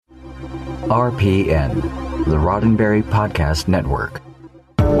RPN, the Roddenberry Podcast Network.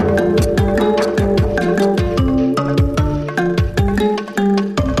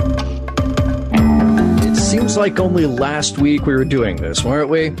 It seems like only last week we were doing this, weren't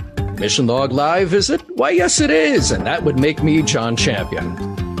we? Mission Log Live, is it? Why, yes, it is. And that would make me John Champion.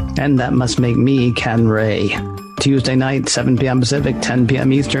 And that must make me Ken Ray. Tuesday night, 7 p.m. Pacific, 10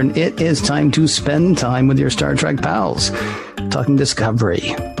 p.m. Eastern. It is time to spend time with your Star Trek pals, talking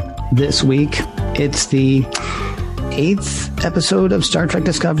Discovery. This week, it's the 8th episode of Star Trek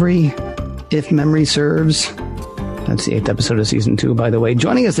Discovery, if memory serves. That's the 8th episode of Season 2, by the way.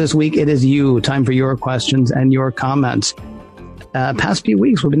 Joining us this week, it is you. Time for your questions and your comments. Past few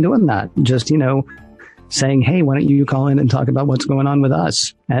weeks, we've been doing that. Just, saying, hey, why don't you call in and talk about what's going on with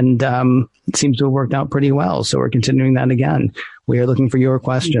us? And it seems to have worked out pretty well. So we're continuing that again. We are looking for your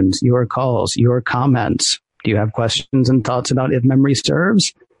questions, your calls, your comments. Do you have questions and thoughts about if memory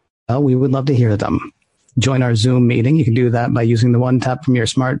serves? Well, we would love to hear them. Join our Zoom meeting. You can do that by using the one tap from your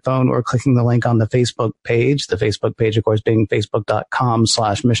smartphone or clicking the link on the Facebook page. The Facebook page, of course, being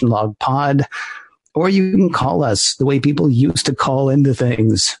facebook.com/missionlogpod. Or you can call us the way people used to call into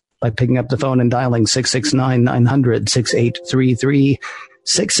things, by picking up the phone and dialing 669-900-6833,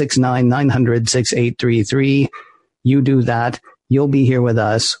 669-900-6833. You do that. You'll be here with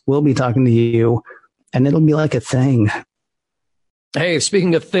us. We'll be talking to you, and it'll be like a thing. Hey,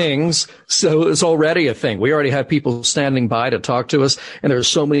 speaking of things, so it's already a thing. We already have people standing by to talk to us, and there's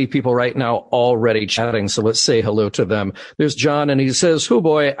so many people right now already chatting, so let's say hello to them. There's John, and he says, "Oh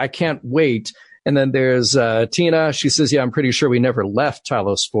boy, I can't wait." And then there's Tina. She says, yeah, I'm pretty sure we never left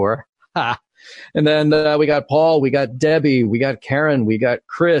Talos 4. Ha. And then we got Paul, we got Debbie, we got Karen, we got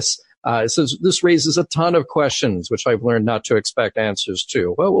Chris. It says this raises a ton of questions, which I've learned not to expect answers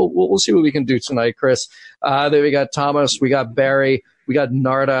to. Well, we'll see what we can do tonight, Chris. Then we got Thomas, we got Barry, we got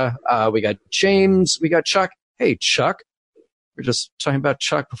Narda, we got James, we got Chuck. Hey, Chuck. We are just talking about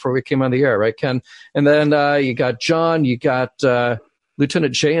Chuck before we came on the air, right, Ken? And then you got John, you got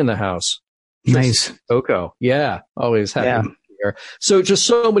Lieutenant Jay in the house. Nice. Coco. Yeah. Always happy to be here. So just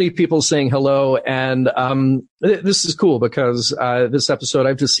so many people saying hello. And this is cool because this episode,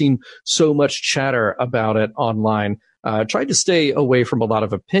 I've just seen so much chatter about it online. Tried to stay away from a lot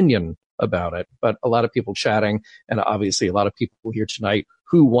of opinion about it, but a lot of people chatting, and obviously a lot of people here tonight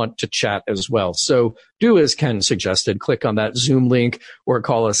who want to chat as well. So do as Ken suggested, click on that Zoom link or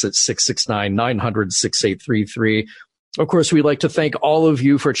call us at 669-900-6833. Of course, we'd like to thank all of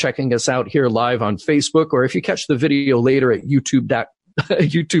you for checking us out here live on Facebook, or if you catch the video later at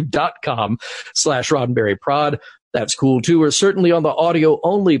youtube.com/RoddenberryProd. That's cool too. We're certainly on the audio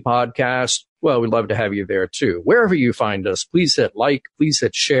only podcast. Well, we'd love to have you there too. Wherever you find us, please hit like, please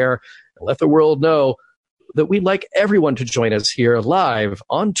hit share, and let the world know that we'd like everyone to join us here live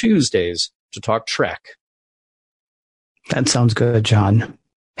on Tuesdays to talk Trek. That sounds good, John.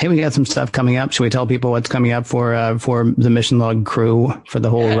 Hey, we got some stuff coming up. Should we tell people what's coming up for the Mission Log crew for the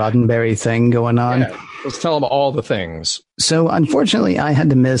whole Roddenberry thing going on? Yeah. Let's tell them all the things. So, unfortunately, I had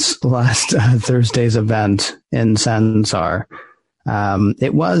to miss last Thursday's event in Sansar.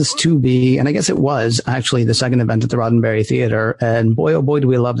 It was to be, and I guess it was actually the second event at the Roddenberry Theater. And boy, oh boy, do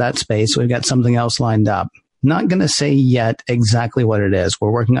we love that space. We've got something else lined up. Not going to say yet exactly what it is.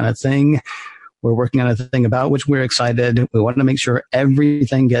 We're working on a thing. We're working on a thing about which we're excited. We want to make sure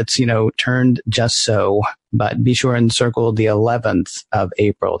everything gets, turned just so. But be sure and circle the 11th of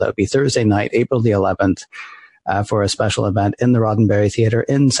April. That would be Thursday night, April the 11th, for a special event in the Roddenberry Theater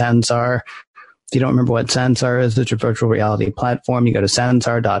in Sansar. If you don't remember what Sansar is, it's a virtual reality platform. You go to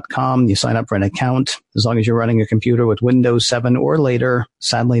sansar.com. You sign up for an account. As long as you're running a computer with Windows 7 or later.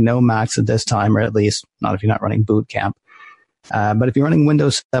 Sadly, no Macs at this time, or at least not if you're not running boot camp. But if you're running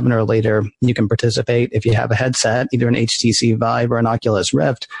Windows 7 or later, you can participate. If you have a headset, either an HTC Vive or an Oculus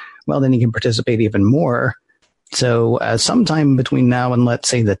Rift, well, then you can participate even more. So sometime between now and, let's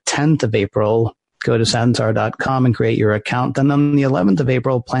say, the 10th of April, go to sansar.com and create your account. Then on the 11th of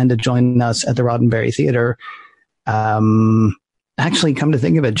April, plan to join us at the Roddenberry Theater. Actually, come to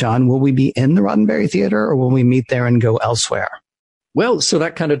think of it, John, will we be in the Roddenberry Theater or will we meet there and go elsewhere? Well, so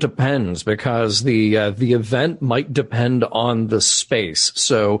that kind of depends because the event might depend on the space.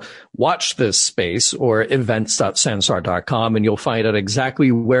 So watch this space or events.sansar.com and you'll find out exactly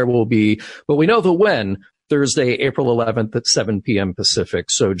where we'll be. But we know the when, Thursday, April 11th at 7 p.m.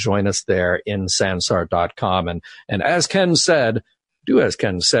 Pacific. So join us there in sansar.com. And as Ken said, do as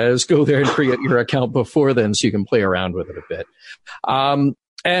Ken says, go there and create your account before then so you can play around with it a bit.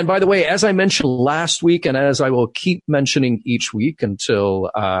 And by the way, as I mentioned last week, and as I will keep mentioning each week until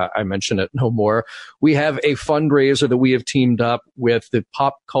I mention it no more, we have a fundraiser that we have teamed up with the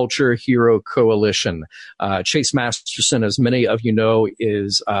Pop Culture Hero Coalition. Chase Masterson, as many of you know,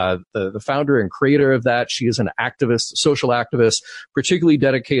 is the founder and creator of that. She is an activist, social activist, particularly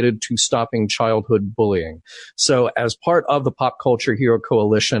dedicated to stopping childhood bullying. So as part of the Pop Culture Hero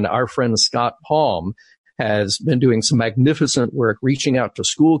Coalition, our friend Scott Palm has been doing some magnificent work reaching out to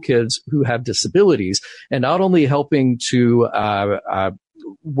school kids who have disabilities and not only helping to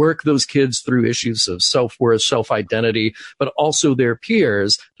work those kids through issues of self-worth, self-identity, but also their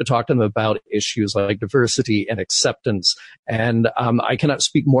peers to talk to them about issues like diversity and acceptance. And I cannot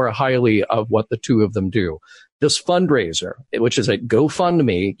speak more highly of what the two of them do. This fundraiser, which is at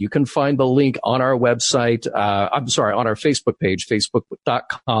GoFundMe, you can find the link on our website, on our Facebook page,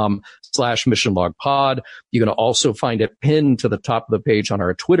 facebook.com/missionlogpod. You can also find it pinned to the top of the page on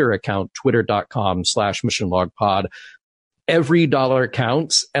our Twitter account, twitter.com/missionlogpod. Every dollar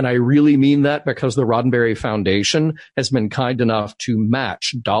counts, and I really mean that because the Roddenberry Foundation has been kind enough to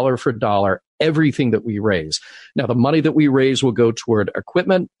match dollar for dollar everything that we raise. Now, the money that we raise will go toward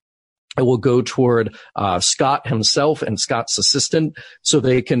equipment. It will go toward Scott himself and Scott's assistant so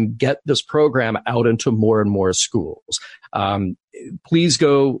they can get this program out into more and more schools. Please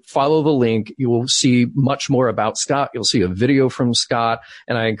go follow the link. You will see much more about Scott. You'll see a video from Scott,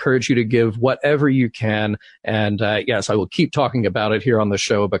 and I encourage you to give whatever you can. And yes, I will keep talking about it here on the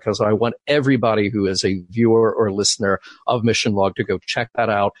show because I want everybody who is a viewer or listener of Mission Log to go check that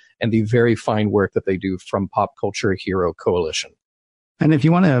out and the very fine work that they do from Pop Culture Hero Coalition. And if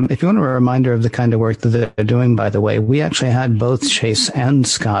you want a reminder of the kind of work that they're doing, by the way, we actually had both Chase and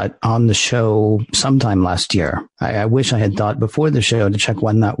Scott on the show sometime last year. I wish I had thought before the show to check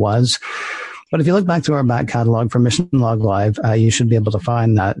when that was. But if you look back to our back catalog for Mission Log Live, you should be able to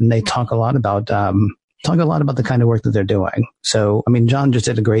find that. And they talk a lot about the kind of work that they're doing. So, I mean, John just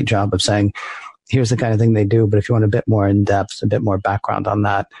did a great job of saying, here's the kind of thing they do. But if you want a bit more in depth, a bit more background on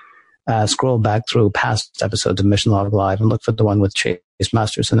that, scroll back through past episodes of Mission Log Live and look for the one with Chase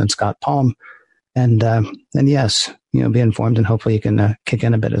Masterson and Scott Palm. And yes, be informed and hopefully you can kick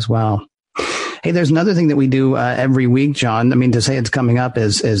in a bit as well. Hey, there's another thing that we do every week, John. I mean, to say it's coming up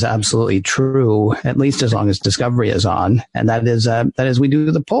is absolutely true, at least as long as Discovery is on. And that is we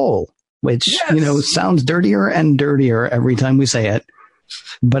do the poll, which, yes, sounds dirtier and dirtier every time we say it.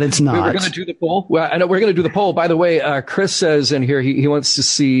 But it's not. We're going to do the poll. Well, I know we're going to do the poll. By the way, Chris says in here he wants to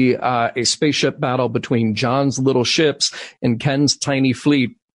see a spaceship battle between John's little ships and Ken's tiny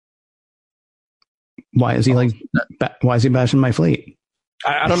fleet. Why is he bashing my fleet?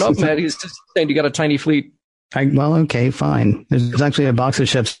 I don't know, man. He's just saying you got a tiny fleet. Well, okay, fine. There's actually a box of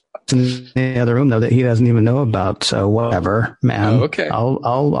ships in the other room though that he doesn't even know about. So whatever, man. Oh, okay.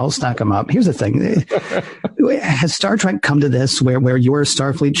 I'll stack them up. Here's the thing: has Star Trek come to this where your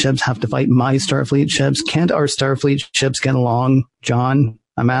Starfleet ships have to fight my Starfleet ships? Can't our Starfleet ships get along, John?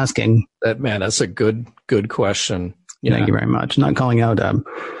 I'm asking. That's a good question. Yeah. Thank you very much. Not calling out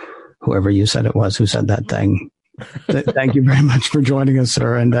whoever you said it was who said that thing. Thank you very much for joining us,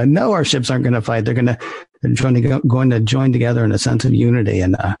 sir. And no, our ships aren't going to fight. They're going to join together in a sense of unity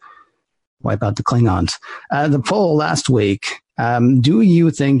and wipe out the Klingons. The poll last week. Do you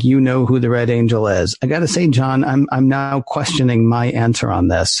think you know who the Red Angel is? I got to say, John, I'm now questioning my answer on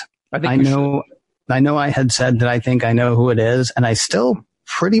this. I know I had said that I think I know who it is, and I still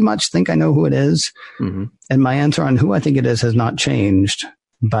pretty much think I know who it is. Mm-hmm. And my answer on who I think it is has not changed.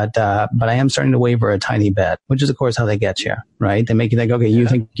 But I am starting to waver a tiny bit, which is, of course, how they get you, right? They make you think, okay, you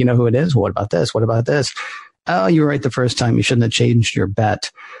think you know who it is? What about this? What about this? Oh, you were right the first time. You shouldn't have changed your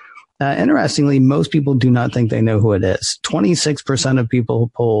bet. Interestingly, most people do not think they know who it is. 26% of people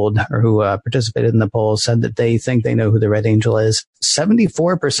polled or who participated in the poll said that they think they know who the Red Angel is.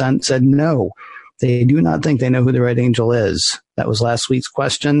 74% said no, they do not think they know who the Red Angel is. That was last week's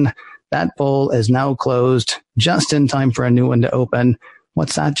question. That poll is now closed just in time for a new one to open.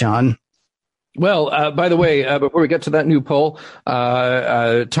 What's that, John? Well, by the way, before we get to that new poll,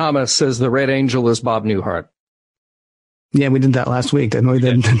 Thomas says the Red Angel is Bob Newhart. Yeah, we did that last week, didn't we?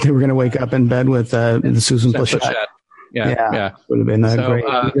 They were going to wake up in bed with the Susan Plachette. Yeah. Would have been great.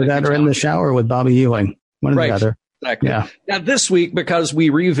 Either that or in the shower with Bobby Ewing. One or the other. Exactly. Yeah. Now, this week, because we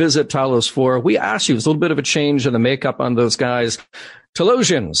revisit Talos 4, we asked you, there's a little bit of a change in the makeup on those guys.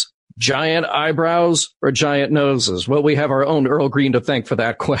 Talosians, Giant eyebrows or giant noses? Well, we have our own Earl Green to thank for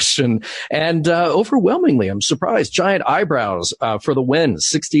that question. And overwhelmingly, I'm surprised, giant eyebrows for the win,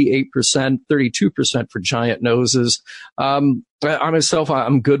 68%, 32% for giant noses. On myself,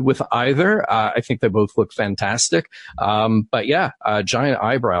 I'm good with either. I think they both look fantastic. But yeah, giant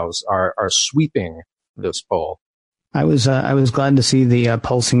eyebrows are sweeping this poll. I was glad to see the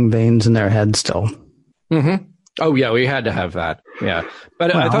pulsing veins in their head still. Mm-hmm. Oh, yeah, we had to have that. Yeah.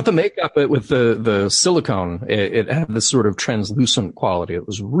 But I thought the makeup with the silicone, it had this sort of translucent quality. It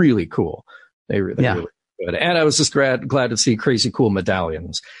was really cool. They really good. And I was just glad to see crazy cool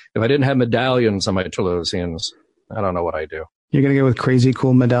medallions. If I didn't have medallions on my Talosians, I don't know what I'd do. You're going to go with crazy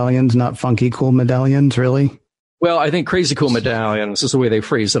cool medallions, not funky cool medallions, really? Well, I think crazy cool medallions is the way they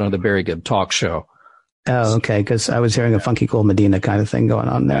phrased it on the Barry Gibb talk show. Oh, okay, because I was hearing a funky cool Medina kind of thing going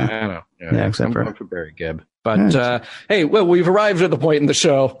on there. I know. Yeah, except I'm for Barry Gibb. But, hey, well, we've arrived at the point in the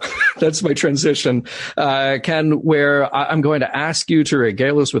show. That's my transition, Ken, where I'm going to ask you to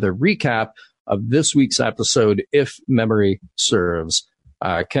regale us with a recap of this week's episode, if memory serves.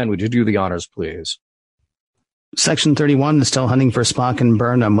 Ken, would you do the honors, please? Section 31 is still hunting for Spock and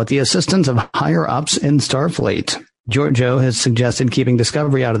Burnham with the assistance of higher-ups in Starfleet. Giorgio has suggested keeping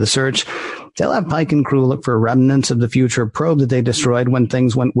Discovery out of the search. They'll have Pike and crew look for remnants of the future probe that they destroyed when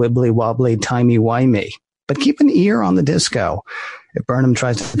things went wibbly-wobbly, timey-wimey. But keep an ear on the disco. If Burnham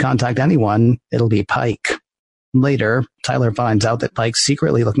tries to contact anyone, it'll be Pike. Later, Tyler finds out that Pike's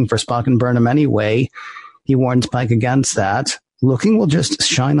secretly looking for Spock and Burnham anyway. He warns Pike against that. Looking will just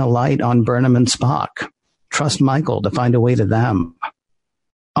shine a light on Burnham and Spock. Trust Michael to find a way to them.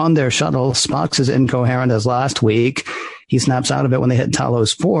 On their shuttle, Spock's as incoherent as last week. He snaps out of it when they hit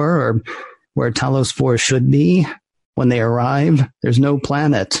Talos 4, or where Talos 4 should be. When they arrive, there's no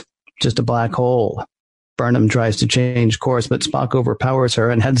planet, just a black hole. Burnham tries to change course, but Spock overpowers her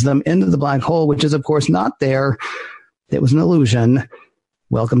and heads them into the black hole, which is, of course, not there. It was an illusion.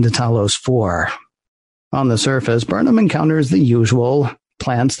 Welcome to Talos 4. On the surface, Burnham encounters the usual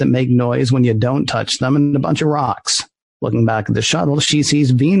plants that make noise when you don't touch them and a bunch of rocks. Looking back at the shuttle, she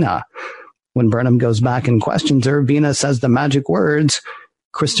sees Vina. When Burnham goes back and questions her, Vina says the magic words,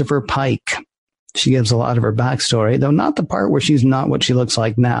 Christopher Pike. She gives a lot of her backstory, though not the part where she's not what she looks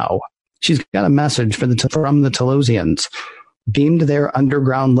like now. She's got a message from the Talosians. Beam to their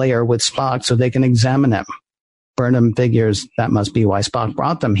underground lair with Spock so they can examine him. Burnham figures that must be why Spock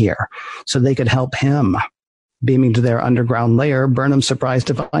brought them here, so they could help him. Beaming to their underground lair, Burnham's surprised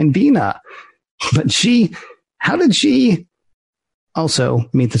to find Vina. But how did she also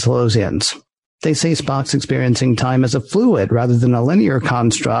meet the Talosians? They say Spock's experiencing time as a fluid rather than a linear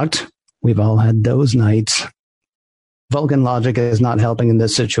construct. We've all had those nights. Vulcan logic is not helping in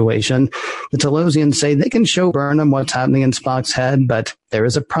this situation. The Talosians say they can show Burnham what's happening in Spock's head, but there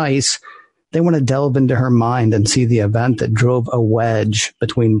is a price. They want to delve into her mind and see the event that drove a wedge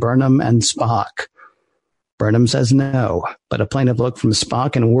between Burnham and Spock. Burnham says no, but a plaintive look from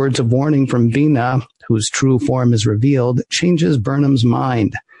Spock and words of warning from Vina, whose true form is revealed, changes Burnham's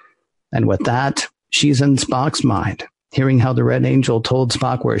mind. And with that, she's in Spock's mind, hearing how the Red Angel told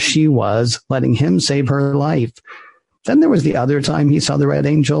Spock where she was, letting him save her life. Then there was the other time he saw the Red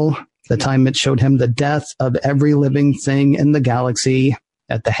Angel, the time it showed him the death of every living thing in the galaxy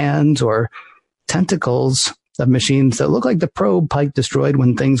at the hands or tentacles of machines that look like the probe Pike destroyed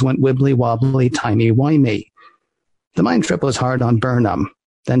when things went wibbly-wobbly, timey-wimey. The mind trip was hard on Burnham.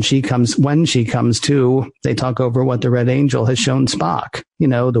 Then when she comes to, they talk over what the Red Angel has shown Spock. You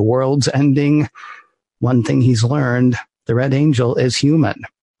know, the world's ending. One thing he's learned, the Red Angel is human.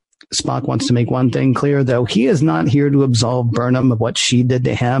 Spock wants to make one thing clear, though. He is not here to absolve Burnham of what she did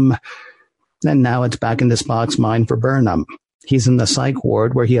to him. And now it's back into Spock's mind for Burnham. He's in the psych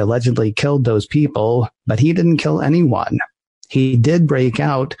ward where he allegedly killed those people, but he didn't kill anyone. He did break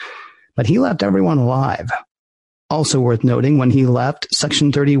out, but he left everyone alive. Also worth noting, when he left,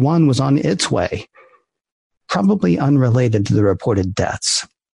 Section 31 was on its way. Probably unrelated to the reported deaths.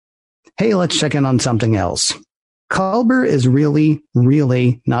 Hey, let's check in on something else. Culber is really,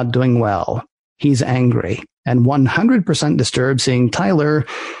 really not doing well. He's angry and 100% disturbed seeing Tyler,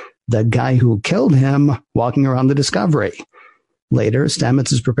 the guy who killed him, walking around the Discovery. Later, Stamets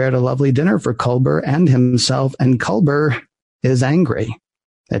has prepared a lovely dinner for Culber and himself, and Culber is angry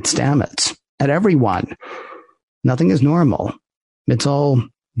at Stamets, at everyone. Nothing is normal. It's all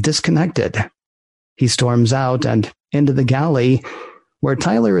disconnected. He storms out and into the galley where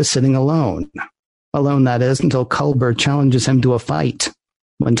Tyler is sitting alone. Alone, that is, until Culber challenges him to a fight.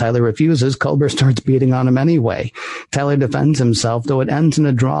 When Tyler refuses, Culber starts beating on him anyway. Tyler defends himself, though it ends in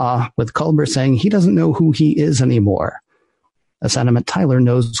a draw, with Culber saying he doesn't know who he is anymore. a sentiment Tyler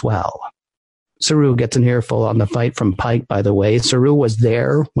knows well. Saru gets an earful on the fight from Pike, by the way. Saru was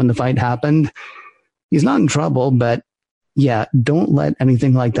there when the fight happened. He's not in trouble, but yeah, don't let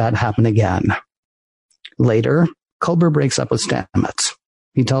anything like that happen again. Later, Culber breaks up with Stamets.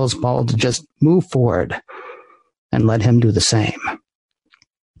 He tells Paul to just move forward and let him do the same.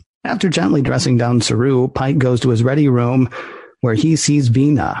 After gently dressing down Saru, Pike goes to his ready room where he sees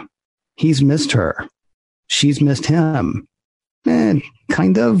Vina. He's missed her. She's missed him.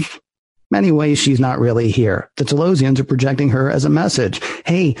 Kind of. Anyway, she's not really here. The Talosians are projecting her as a message.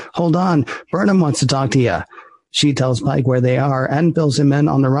 Hey, hold on. Burnham wants to talk to you. She tells Pike where they are and fills him in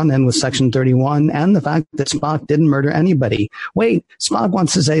on the run-in with Section 31 and the fact that Spock didn't murder anybody. Wait, Spock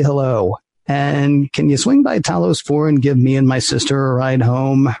wants to say hello. And can you swing by Talos 4 and give me and my sister a ride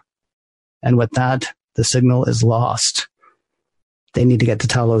home? And with that, the signal is lost. They need to get to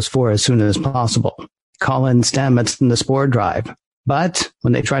Talos 4 as soon as possible. Call in Stamets in the spore drive. But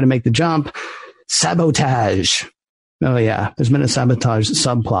when they try to make the jump, sabotage. Oh yeah, there's been a sabotage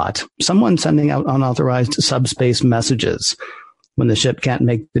subplot. Someone sending out unauthorized subspace messages. When the ship can't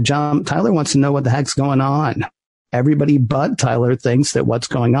make the jump, Tyler wants to know what the heck's going on. Everybody but Tyler thinks that what's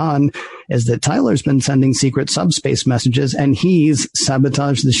going on is that Tyler's been sending secret subspace messages and he's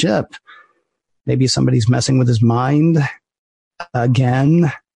sabotaged the ship. Maybe somebody's messing with his mind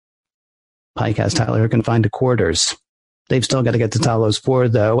again. Pike has Tyler confined to quarters. They've still got to get to Talos 4,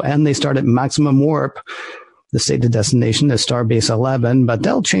 though, and they start at maximum warp. The stated destination is Starbase 11, but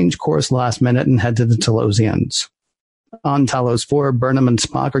they'll change course last minute and head to the Talosians. On Talos 4, Burnham and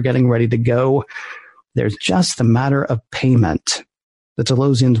Spock are getting ready to go. There's just the matter of payment. The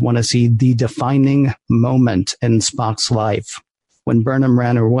Talosians want to see the defining moment in Spock's life. When Burnham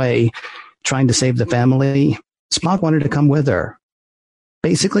ran away, trying to save the family, Spock wanted to come with her.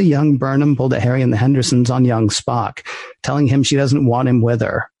 Basically, young Burnham pulled a Harry and the Hendersons on young Spock, telling him she doesn't want him with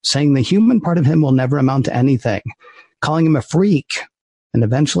her, saying the human part of him will never amount to anything, calling him a freak, and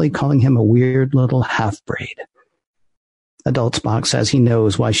eventually calling him a weird little half-breed. Adult Spock says he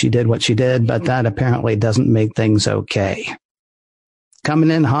knows why she did what she did, but that apparently doesn't make things okay. Coming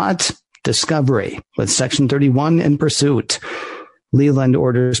in hot, Discovery, with Section 31 in pursuit. Leland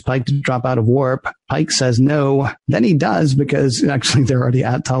orders Pike to drop out of warp. Pike says no. Then he does because actually they're already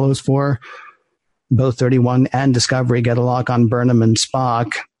at Talos 4. Both 31 and Discovery get a lock on Burnham and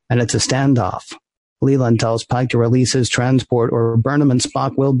Spock, and it's a standoff. Leland tells Pike to release his transport or Burnham and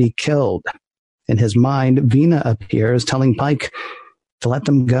Spock will be killed. In his mind, Vina appears, telling Pike to let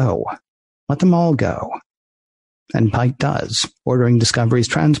them go. Let them all go. And Pike does, ordering Discovery's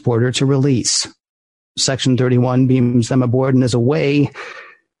transporter to release. Section 31 beams them aboard and is away.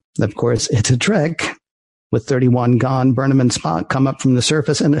 Of course, it's a trick. With 31 gone, Burnham and Spock come up from the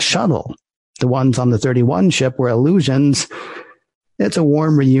surface in a shuttle. The ones on the 31 ship were illusions. It's a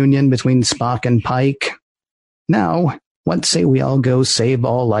warm reunion between Spock and Pike. Now, let's say we all go save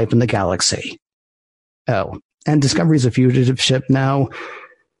all life in the galaxy. Oh, and Discovery's a fugitive ship now,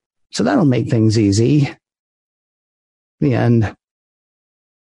 so that'll make things easy. The end.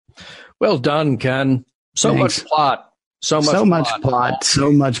 Well done, Ken. So Thanks. much plot. So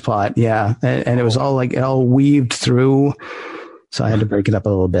much plot. Yeah. And it was all weaved through. So I had to break it up a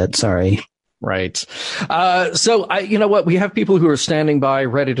little bit. Sorry. Right. You know what? We have people who are standing by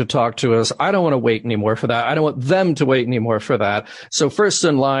ready to talk to us. I don't want to wait anymore for that. I don't want them to wait anymore for that. So first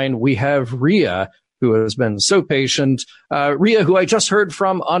in line, we have Rhea, who has been so patient. Rhea, who I just heard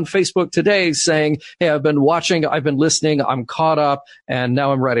from on Facebook today saying, hey, I've been watching, I've been listening, I'm caught up, and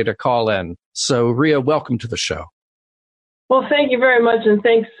now I'm ready to call in. So Rhea, welcome to the show. Well, thank you very much, and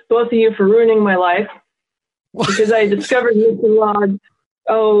thanks both of you for ruining my life. Because I discovered Mission Log,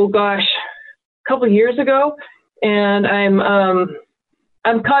 a couple years ago, and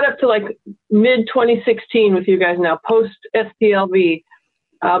I'm caught up to like mid 2016 with you guys now, post STLV.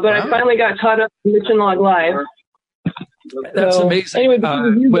 But wow. I finally got caught up in Mission Log Live. That's amazing. Anyway,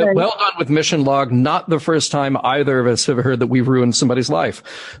 well done with Mission Log. Not the first time either of us have heard that we've ruined somebody's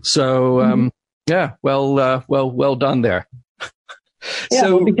life. So, well done there. Yeah,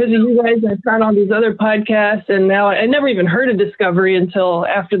 so, because of you guys, I found all these other podcasts, and now I never even heard of Discovery until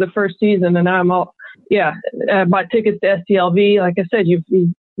after the first season, and now I'm all, I bought tickets to STLV. Like I said, you've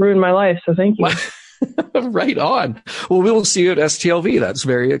ruined my life, so thank you. Right on. Well, we'll see you at STLV. That's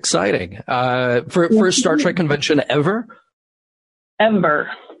very exciting. First Star Trek convention ever? Ever.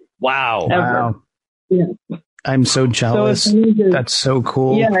 Wow. Ever. Yeah. I'm so jealous. That's so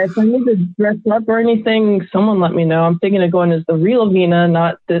cool. Yeah, if I need to dress up or anything, someone let me know. I'm thinking of going as the real Vina,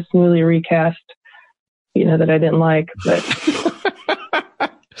 not this newly recast Vina that I didn't like.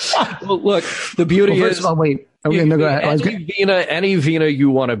 But Well, look, the beauty first is, of all, wait. Okay, no, go ahead. any Vina you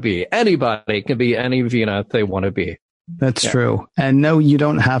want to be. Anybody can be any Vina they want to be. That's true. And no, you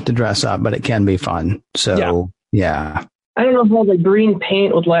don't have to dress up, but it can be fun. So, yeah. I don't know how the green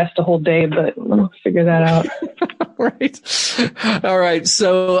paint would last a whole day, but we'll figure that out. Right. All right.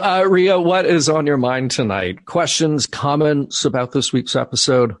 So, Ria, what is on your mind tonight? Questions, comments about this week's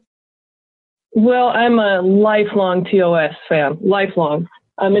episode? Well, I'm a lifelong TOS fan. Lifelong.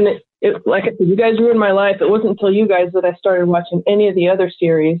 I mean, like I said, you guys ruined my life. It wasn't until you guys that I started watching any of the other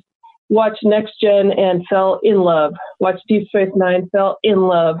series. Watched Next Gen and fell in love. Watched Deep Space Nine, fell in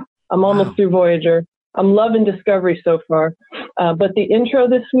love. I'm almost through Voyager. I'm loving Discovery so far. But the intro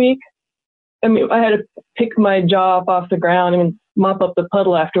this week, I mean, I had to pick my jaw off the ground and mop up the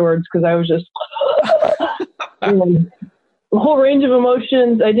puddle afterwards because I was just a whole range of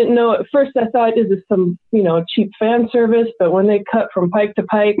emotions. I didn't know at first. I thought, is this some, cheap fan service? But when they cut from Pike to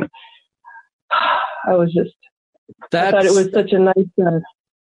Pike, I thought it was such a nice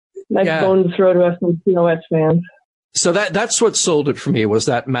bone to throw to us some TOS fans. So that's what sold it for me, was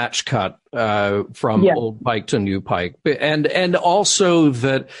that match cut from old Pike to new Pike, and also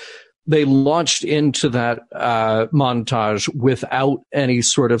that they launched into that montage without any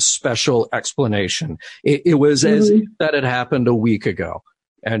sort of special explanation. It was as if that had happened a week ago,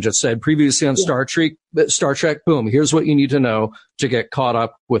 and just said previously on Star Trek, boom, here's what you need to know to get caught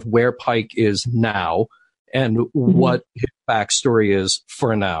up with where Pike is now and what his backstory is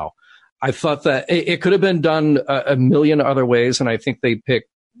for now. I thought that it could have been done a million other ways, and I think they picked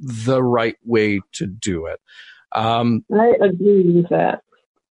the right way to do it. I agree with that.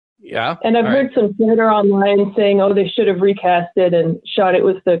 Yeah. And I've heard some theater online saying, they should have recast it and shot it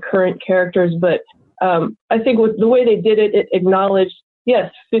with the current characters. But I think with the way they did it, it acknowledged,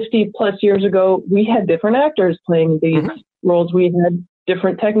 yes, 50 plus years ago, we had different actors playing these roles. We had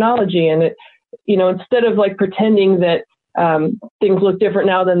different technology. And it, instead of like pretending that things look different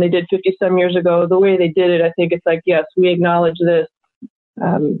now than they did 50 some years ago, the way they did it, I think it's like, yes, we acknowledge this.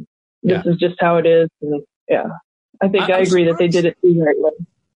 This is just how it is. And I think I agree that they did it the right way.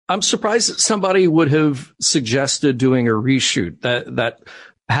 I'm surprised that somebody would have suggested doing a reshoot. That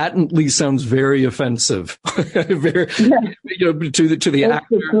patently sounds very offensive, very, to the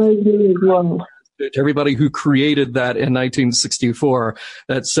actor, to everybody who created that in 1964.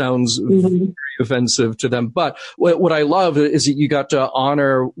 That sounds very offensive to them. But what I love is that you got to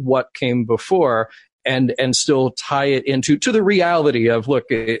honor what came before and still tie it into the reality of, look,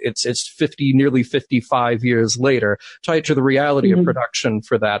 it's 50, nearly 55 years later, tie it to the reality of production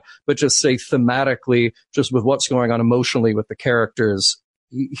for that, but just say thematically, just with what's going on emotionally with the characters,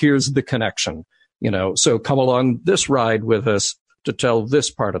 here's the connection, so come along this ride with us to tell this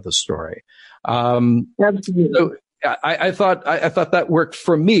part of the story. Absolutely. So I thought that worked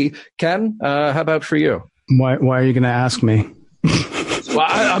for me. Ken, how about for you? Why are you going to ask me? Well,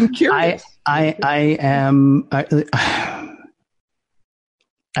 I'm curious. I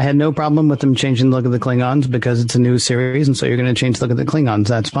had no problem with them changing the look of the Klingons because it's a new series, and so you're going to change the look of the Klingons.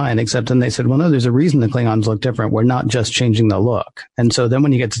 That's fine. Except then they said, well, no, there's a reason the Klingons look different. We're not just changing the look. And so then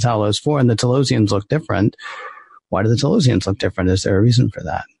when you get to Talos 4 and the Talosians look different, why do the Talosians look different? Is there a reason for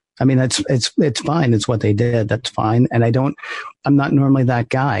that? I mean, it's fine. It's what they did. That's fine. And I'm not normally that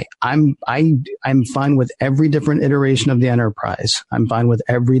guy. I'm fine with every different iteration of the Enterprise. I'm fine with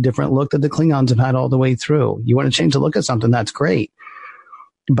every different look that the Klingons have had all the way through. You want to change the look of something, that's great.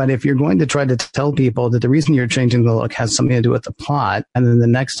 But if you're going to try to tell people that the reason you're changing the look has something to do with the plot, and then the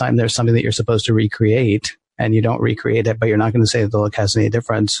next time there's something that you're supposed to recreate and you don't recreate it, but you're not going to say that the look has any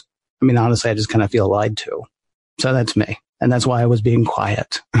difference. I mean, honestly, I just kind of feel lied to. So that's me. And that's why I was being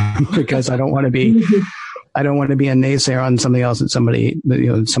quiet because I don't want to be a naysayer on something else that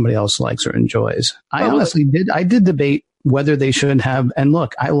somebody else likes or enjoys. I did debate whether they should have, and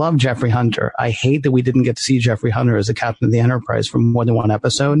look, I love Jeffrey Hunter. I hate that we didn't get to see Jeffrey Hunter as a captain of the Enterprise for more than one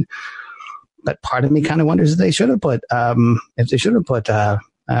episode. But part of me kind of wonders if they should have put Anson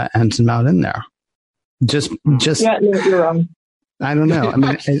Mount in there. Just yeah, no, you're wrong. I don't know. I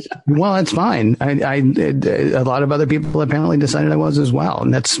mean, well, it's fine. A lot of other people apparently decided I was as well.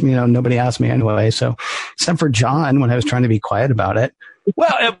 And that's, nobody asked me anyway. So except for John, when I was trying to be quiet about it.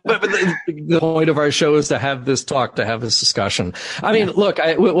 Well, but the point of our show is to have this talk, to have this discussion. I mean, look,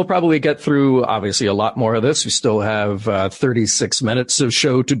 we'll probably get through, obviously, a lot more of this. We still have 36 minutes of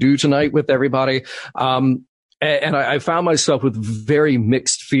show to do tonight with everybody. And I found myself with very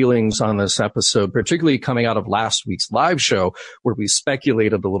mixed feelings on this episode, particularly coming out of last week's live show where we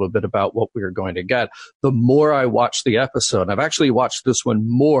speculated a little bit about what we were going to get. The more I watched the episode, and I've actually watched this one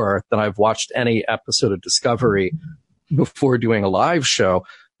more than I've watched any episode of Discovery before doing a live show,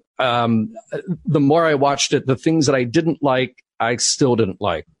 the more I watched it, the things that I didn't like, I still didn't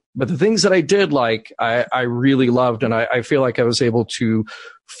like. But the things that I did like, I really loved, and I feel like I was able to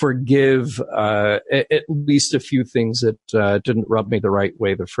forgive at least a few things that didn't rub me the right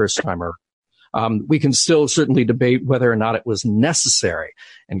way the first time around. We can still certainly debate whether or not it was necessary.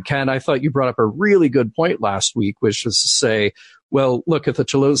 And Ken, I thought you brought up a really good point last week, which was to say, well, look, if the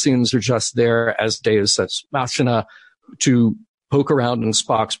Talosians are just there as Deus Ex Machina to poke around in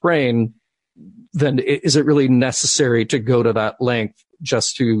Spock's brain, then is it really necessary to go to that length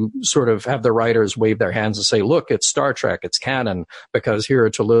just to sort of have the writers wave their hands and say, look, it's Star Trek, it's canon, because here are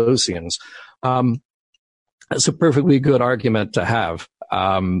Talosians. It's a perfectly good argument to have.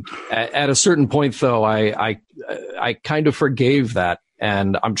 At a certain point, though, I kind of forgave that,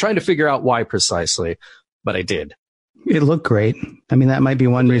 and I'm trying to figure out why precisely, but I did. It looked great. I mean, that might be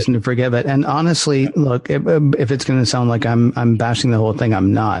one reason to forgive it. And honestly, look, if it's going to sound like I'm bashing the whole thing,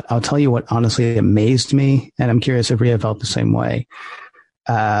 I'm not. I'll tell you what honestly amazed me, and I'm curious if Rhea felt the same way.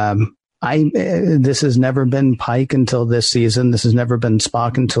 This has never been Pike until this season. This has never been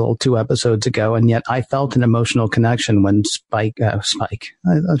Spock until 2 episodes ago. And yet I felt an emotional connection when Spike, let's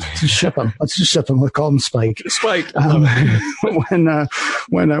just ship him. Let's call him Spike. Spike. When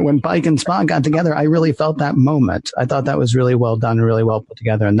Pike and Spock got together, I really felt that moment. I thought that was really well done and really well put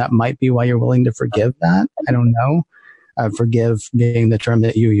together. And that might be why you're willing to forgive that. I don't know. Forgive being the term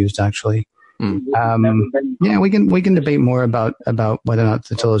that you used, actually. Yeah, we can debate more about whether or not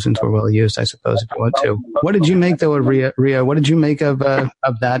the Talosians were well used, I suppose, if you want to. What did you make though, Rhea? What did you make of that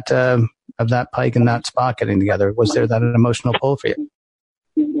Pike and that Spock getting together? Was there that an emotional pull for you?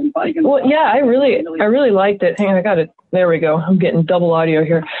 Well, yeah, I really liked it. Hang on, I got it. There we go. I'm getting double audio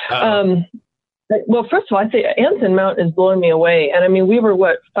here. Well, first of all, I'd say Anson Mount is blowing me away. And I mean, we were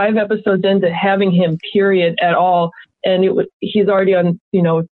 5 episodes into having him, period, at all, and he's already on,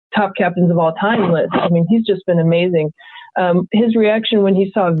 top captains of all time list. I mean, he's just been amazing. His reaction when he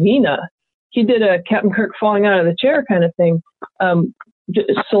saw Vina, he did a Captain Kirk falling out of the chair kind of thing.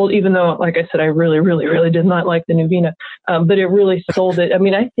 Sold, even though, like I said, I really, really, really did not like the new Vina, but it really sold it. I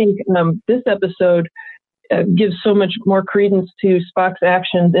mean, I think this episode gives so much more credence to Spock's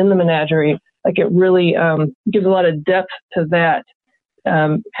actions in the menagerie. Like, it really gives a lot of depth to that,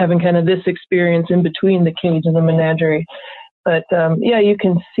 having kind of this experience in between the cage and the menagerie. But yeah, you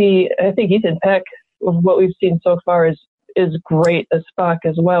can see, I think Ethan Peck, of what we've seen so far, is great as Spock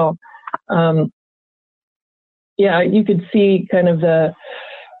as well. Yeah, you could see kind of the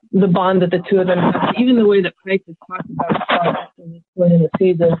bond that the two of them have. Even the way that Pike has talked about Spock at this point in the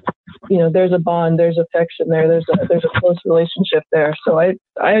season, there's a bond, there's affection there, there's a close relationship there. So I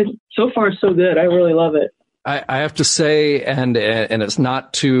so far so good. I really love it. I have to say, and it's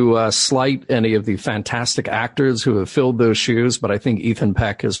not to slight any of the fantastic actors who have filled those shoes, but I think Ethan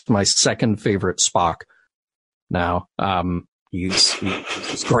Peck is my second favorite Spock now. He's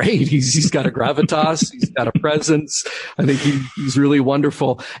great. He's got a gravitas. He's got a presence. I think he's really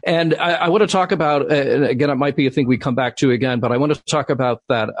wonderful. And I want to talk about, and again, it might be a thing we come back to again, but I want to talk about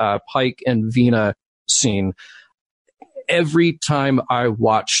that Pike and Vina scene. Every time I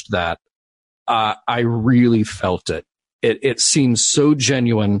watched that, I really felt it. It seemed so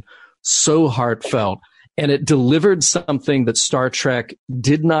genuine, so heartfelt, and it delivered something that Star Trek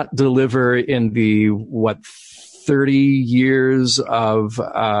did not deliver in the 30 years of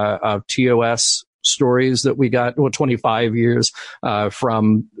TOS stories that we got, 25 years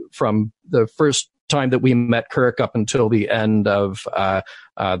from the first time that we met Kirk up until the end of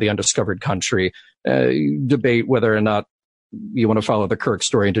the Undiscovered Country. Debate whether or not you want to follow the Kirk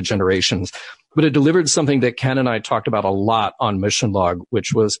story into generations. But it delivered something that Ken and I talked about a lot on Mission Log,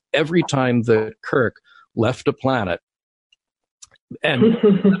 which was every time that Kirk left a planet and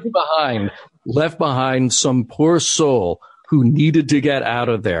left behind some poor soul who needed to get out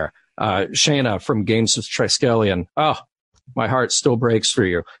of there. Shayna from Games of Triskelion. Oh, my heart still breaks for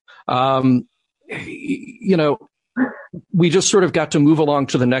you. We just sort of got to move along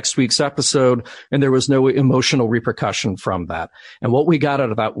to the next week's episode, and there was no emotional repercussion from that. And what we got out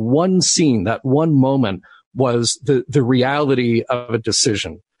of that one scene, that one moment, was the reality of a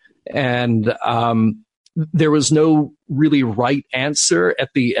decision. And there was no really right answer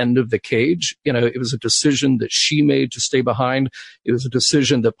at the end of the cage. It was a decision that she made to stay behind. It was a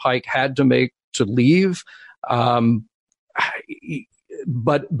decision that Pike had to make to leave.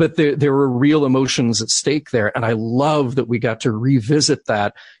 But there were real emotions at stake there. And I love that we got to revisit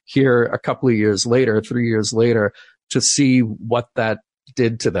that here a couple of years later, 3 years later, to see what that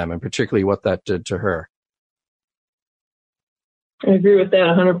did to them, and particularly what that did to her. I agree with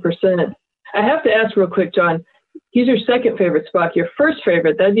that 100%. I have to ask real quick, John, he's your second favorite Spock. Your first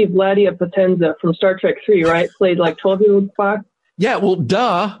favorite, that'd be Vladia Potenza from Star Trek 3, right? Played like 12-year-old Spock. Yeah, well,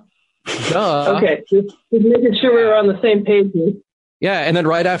 duh. Okay, just making sure we were on the same page here. Yeah, and then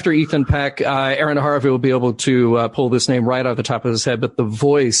right after Ethan Peck, Aaron Harvey will be able to pull this name right off the top of his head, but the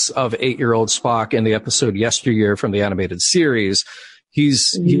voice of 8-year-old Spock in the episode Yesteryear from the animated series, he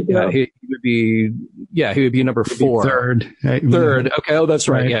would be number 4. Third. Third. Okay. Oh, that's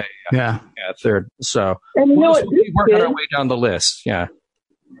right. Right. Yeah, third. So and we're working our way down the list. Yeah.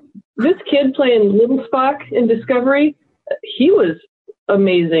 This kid playing Little Spock in Discovery, he was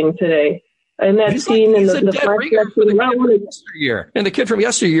amazing today. And that scene in the flashback scene, Yesteryear, and the kid from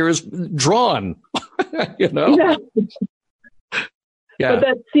Yesteryear is drawn. You know. Yeah. Yeah. But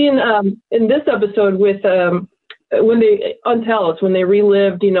that scene in this episode with when they on Talos, when they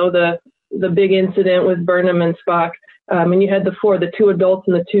relived, the big incident with Burnham and Spock, and you had the 2 adults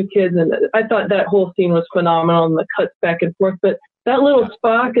and the 2 kids, and I thought that whole scene was phenomenal, and the cuts back and forth. But that little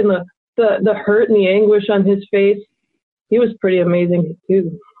Spock and the hurt and the anguish on his face, he was pretty amazing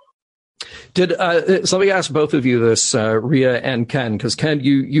too. Did so let me ask both of you this, Rhea and Ken, because Ken,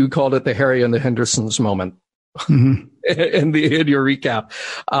 you called it the Harry and the Hendersons moment in your recap.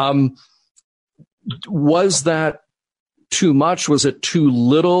 Was that too much? Was it too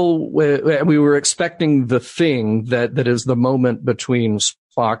little? We were expecting the thing that is the moment between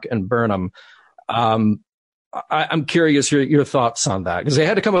Spock and Burnham. I'm curious your thoughts on that, because they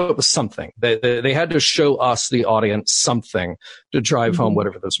had to come up with something. They had to show us, the audience, something to drive home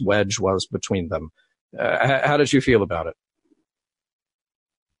whatever this wedge was between them. How did you feel about it?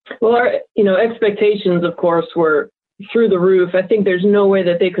 Well, our expectations, of course, were through the roof. I think there's no way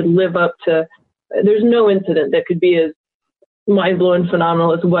that they could live up to. There's no incident that could be as mind-blowing,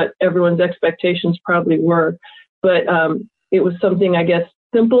 phenomenal as what everyone's expectations probably were. But it was something, I guess,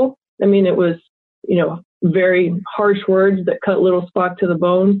 simple. I mean, it was, very harsh words that cut little Spock to the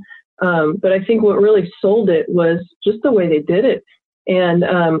bone. But I think what really sold it was just the way they did it. And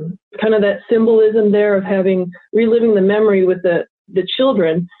kind of that symbolism there of reliving the memory with the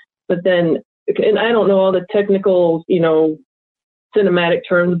children, but then, and I don't know all the technical, cinematic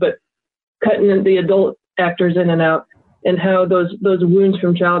terms, but cutting the adult actors in and out, and how those wounds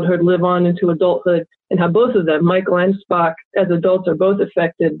from childhood live on into adulthood, and how both of them, Michael and Spock, as adults, are both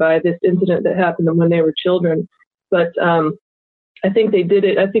affected by this incident that happened to them when they were children. But I think they did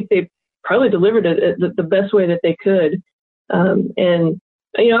it. I think they probably delivered it the best way that they could. And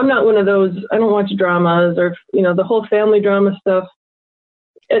I'm not one of those. I don't watch dramas or the whole family drama stuff.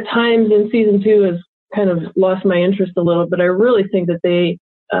 At times in season 2 has kind of lost my interest a little, but I really think that they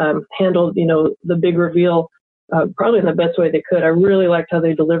handled the big reveal probably in the best way they could. I really liked how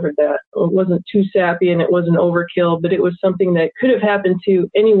they delivered that. It wasn't too sappy and it wasn't overkill, but it was something that could have happened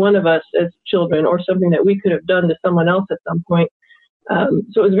to any one of us as children, or something that we could have done to someone else at some point. So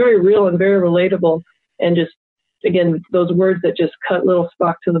it was very real and very relatable, and just, again, those words that just cut little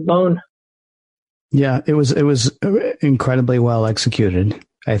Spock to the bone. Yeah, it was incredibly well executed,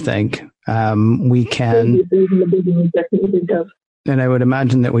 I think. We can... And I would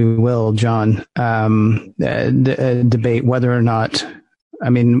imagine that we will, John, debate whether or not,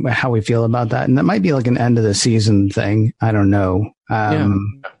 how we feel about that. And that might be like an end of the season thing. I don't know.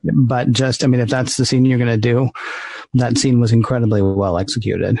 But just, if that's the scene you're going to do, that scene was incredibly well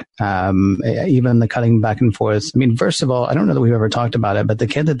executed. Even the cutting back and forth. First of all, I don't know that we've ever talked about it, but the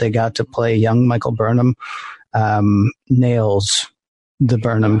kid that they got to play young Michael Burnham nails the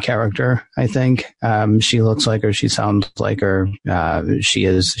Burnham character, I think. She looks like her. She sounds like her.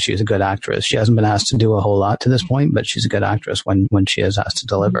 She's a good actress. She hasn't been asked to do a whole lot to this point, but she's a good actress when she is asked to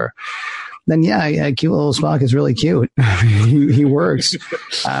deliver. Then, cute little Spock is really cute. he works.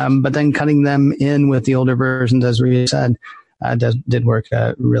 But then cutting them in with the older versions, as Rhea said, did work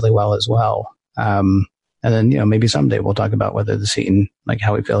really well as well. And then, maybe someday we'll talk about whether the scene, like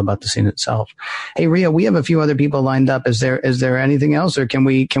how we feel about the scene itself. Hey, Rhea, we have a few other people lined up. Is there anything else, or can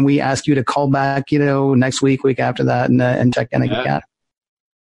we ask you to call back, next week after that, and check in again?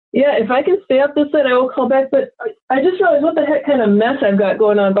 Yeah, if I can stay up this late, I will call back. But I just realized what the heck kind of mess I've got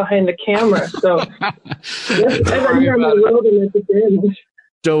going on behind the camera. So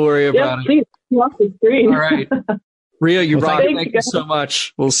don't worry about it. Please, off the screen. All right. Rhea, you rock. Thank you so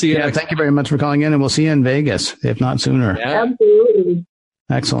much. We'll see you next thank you very much for calling in, and we'll see you in Vegas, if not sooner. Yeah. Absolutely.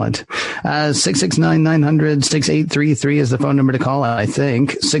 Excellent. 669-900-6833 is the phone number to call, I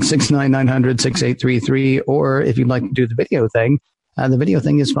think. 669-900-6833. Or if you'd like to do the video thing, the video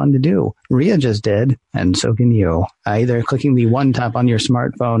thing is fun to do. Rhea just did, and so can you. Either clicking the one tap on your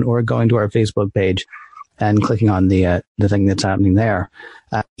smartphone or going to our Facebook page and clicking on the thing that's happening there.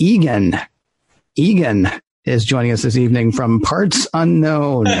 Egan is joining us this evening from parts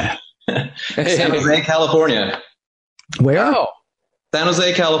unknown. San Jose, California. Where? Oh. San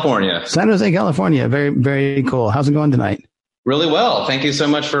Jose, California. San Jose, California. Very, very cool. How's it going tonight? Really well. Thank you so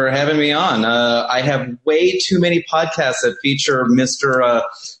much for having me on. I have way too many podcasts that feature Mr.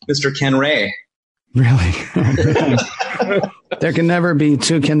 Ken Ray. Really? There can never be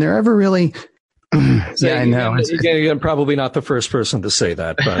two. Can there ever really? Yeah, I know. You're probably not the first person to say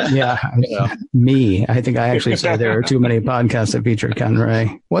that, but yeah, me. I think I actually say there are too many podcasts that feature Ken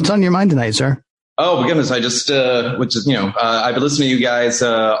Ray. What's on your mind tonight, sir? Oh my goodness! I just, I've been listening to you guys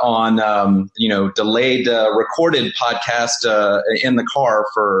on, delayed recorded podcast in the car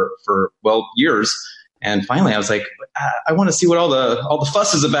for years, and finally I was like, I want to see what all the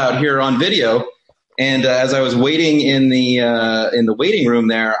fuss is about here on video. And as I was waiting in the waiting room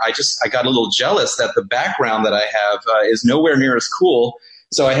there, I got a little jealous that the background that I have is nowhere near as cool.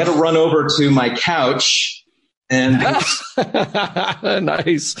 So I had to run over to my couch and nice. grab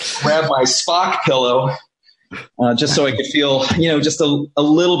my Spock pillow just so I could feel, just a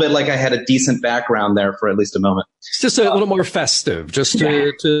little bit like I had a decent background there for at least a moment. It's just a little more festive, just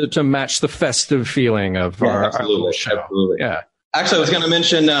to match the festive feeling of our show. Absolutely. Yeah. Actually, I was going to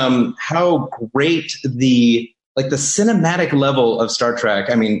mention how great the cinematic level of Star Trek,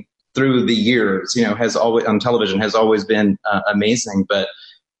 I mean, through the years, has always on television has always been amazing. But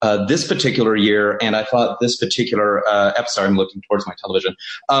this particular year, and I thought this particular episode, I'm looking towards my television.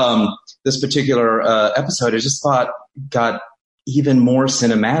 This particular episode, I just thought got even more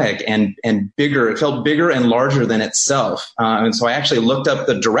cinematic and bigger. It felt bigger and larger than itself. And so I actually looked up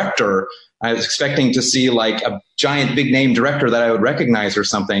the director. I was expecting to see like a giant big name director that I would recognize or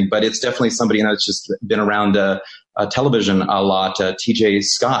something, but it's definitely somebody that's just been around television a lot. TJ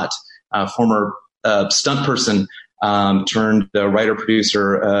Scott, former stunt person, turned writer,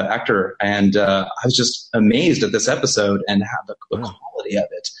 producer, actor. And I was just amazed at this episode and how the quality of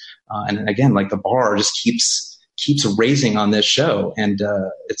it. And again, like the bar just keeps raising on this show. And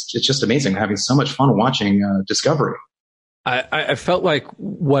it's just amazing. I'm having so much fun watching Discovery. I felt like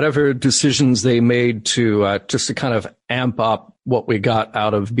whatever decisions they made to just to kind of amp up what we got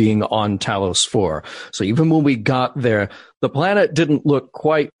out of being on Talos 4. So even when we got there, the planet didn't look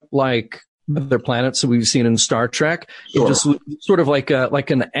quite like other planets that we've seen in Star Trek. Sure. It just sort of like an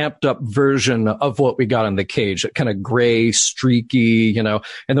amped up version of what we got in the cage, kind of gray, streaky, And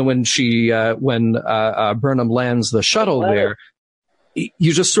then when Burnham lands the shuttle there,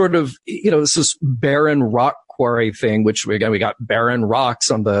 you just sort of, this is barren rock quarry thing, which we got barren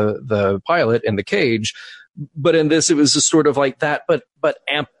rocks on the pilot in the cage. But in this, it was just sort of like that, but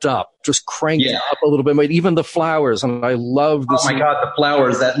amped up, just cranked up a little bit. Even the flowers, and I love this. Oh my God, the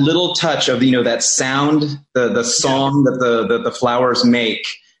flowers! That little touch of that sound, the song that the flowers make,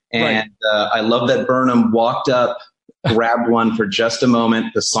 and I love that Burnham walked up, grabbed one for just a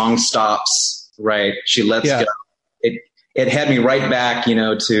moment. The song stops. Right, she lets go. It had me right back, to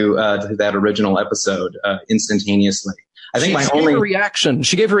that original episode instantaneously. I think she gave her reaction.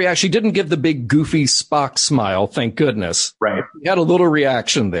 She didn't give the big goofy Spock smile. Thank goodness. Right. She had a little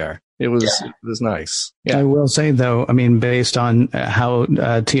reaction there. It was nice. Yeah. I will say though, I mean, based on how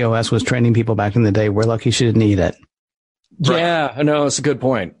TOS was training people back in the day, we're lucky she didn't eat it. Right. Yeah. I know. It's a good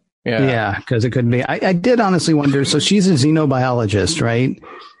point. Yeah. Because it could be. I did honestly wonder. So she's a xenobiologist, right?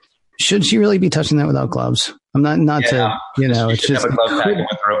 Should she really be touching that without gloves? I'm not to, it's just have a glove pack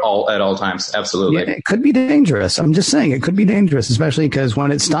with her at all times. Absolutely. Yeah, it could be dangerous. I'm just saying it could be dangerous, especially because when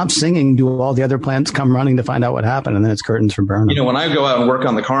it stops singing, do all the other plants come running to find out what happened? And then it's curtains for Burnham. When I go out and work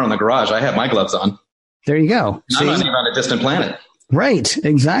on the car in the garage, I have my gloves on. There you go. I'm not even on a distant planet. Right.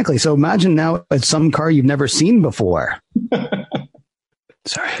 Exactly. So imagine now it's some car you've never seen before.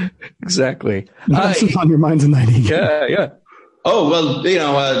 Sorry. Exactly. What's on your mind tonight? Yeah. Oh, well,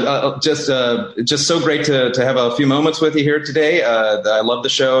 just so great to have a few moments with you here today. I love the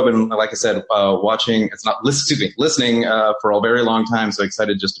show. I've been, like I said, listening for a very long time. So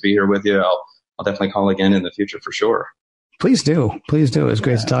excited just to be here with you. I'll definitely call again in the future for sure. Please do. It's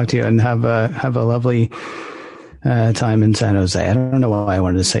great to talk to you and have a lovely time in San Jose. I don't know why I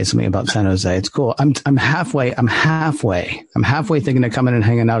wanted to say something about San Jose. It's cool. I'm halfway thinking of coming and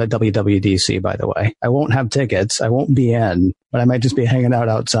hanging out at WWDC, by the way. I won't have tickets. I won't be in, but I might just be hanging out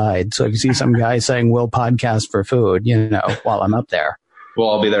outside. So if you see some guy saying we'll podcast for food, while I'm up there.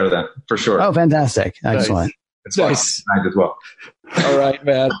 Well, I'll be there then for sure. Oh, fantastic. Excellent. It's nice as well. All right,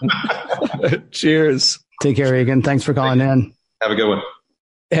 man. Cheers. Take care, Egan. Thanks for calling in. Have a good one.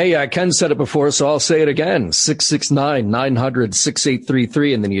 Hey, Ken said it before, so I'll say it again.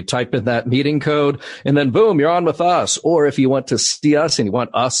 669-900-6833. And then you type in that meeting code and then boom, you're on with us. Or if you want to see us and you want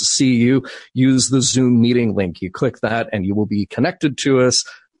us to see you, use the Zoom meeting link. You click that and you will be connected to us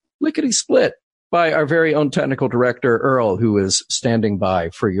lickety split by our very own technical director, Earl, who is standing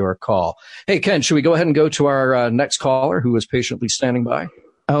by for your call. Hey, Ken, should we go ahead and go to our next caller who is patiently standing by?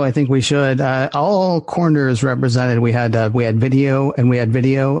 Oh, I think we should. All corners represented. We had video, and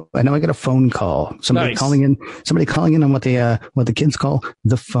now I got a phone call. Somebody calling in on what the kids call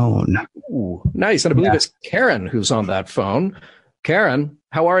the phone. Ooh, nice. And I believe it's Karen who's on that phone. Karen,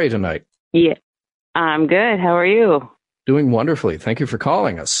 how are you tonight? Yeah, I'm good. How are you? Doing wonderfully. Thank you for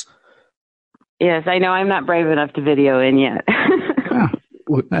calling us. Yes, I know I'm not brave enough to video in yet.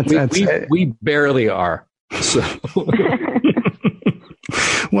 We barely are. So.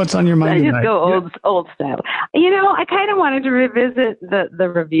 What's on your mind? I just go old style. I kind of wanted to revisit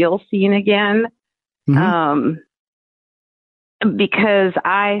the reveal scene again, because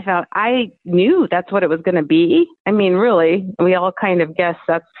I knew that's what it was going to be. I mean, really, we all kind of guessed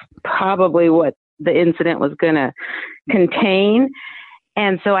that's probably what the incident was going to contain,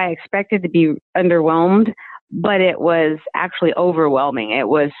 and so I expected to be underwhelmed, but it was actually overwhelming. It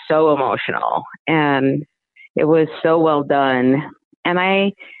was so emotional, and it was so well done. And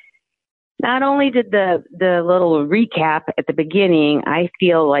I not only did the little recap at the beginning, I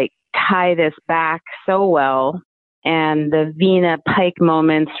feel like tie this back so well. And the Vina Pike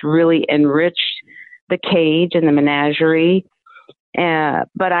moments really enriched the cage and the menagerie.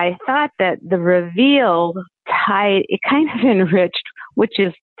 But I thought that the reveal it kind of enriched, which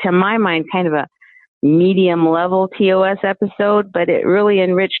is to my mind kind of a medium level TOS episode, but it really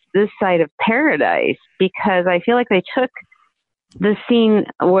enriched this side of Paradise, because I feel like they took the scene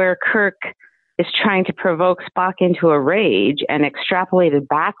where Kirk is trying to provoke Spock into a rage and extrapolated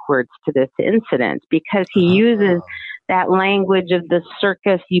backwards to this incident, because he uses that language of the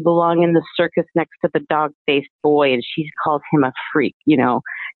circus. You belong in the circus next to the dog-faced boy, and she calls him a freak,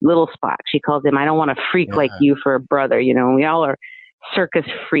 little Spock. She calls him, I don't want a freak like you for a brother. We all are circus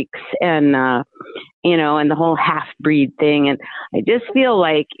freaks, and, and the whole half-breed thing. And I just feel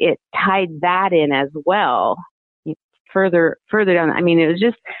like it tied that in as well. Further down. I mean, it was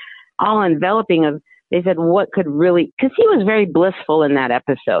just all enveloping of, they said what could really, because he was very blissful in that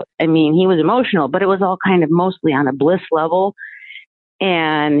episode. I mean, he was emotional, but it was all kind of mostly on a bliss level.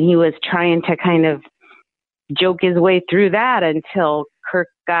 And he was trying to kind of joke his way through that until Kirk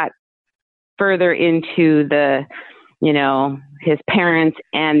got further into the, his parents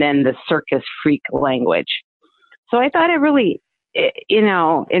and then the circus freak language. So I thought it really,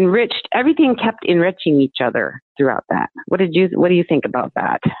 enriched, everything kept enriching each other throughout that. What do you think about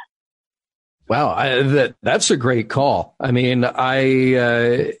that? Wow, that's a great call. I mean,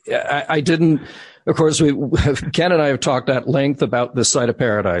 I didn't, of course, Ken and I have talked at length about this side of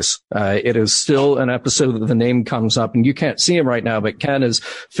Paradise. It is still an episode that the name comes up, and you can't see him right now, but Ken is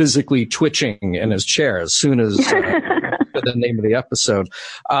physically twitching in his chair as soon as the name of the episode.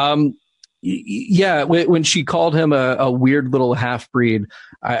 Yeah, when she called him a weird little half-breed,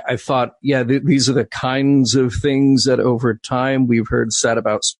 I thought, these are the kinds of things that over time we've heard said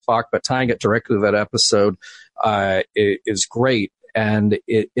about Spock, but tying it directly to that episode is great. And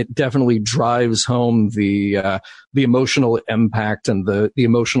it definitely drives home the emotional impact and the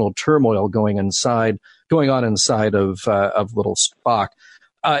emotional turmoil going on inside of little Spock.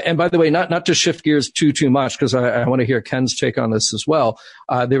 And by the way, not to shift gears too much, because I want to hear Ken's take on this as well.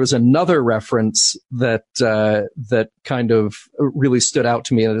 There was another reference that kind of really stood out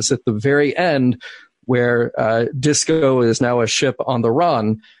to me, and it's at the very end where Disco is now a ship on the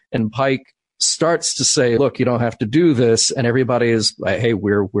run, and Pike starts to say, "Look, you don't have to do this," and everybody is like, "Hey,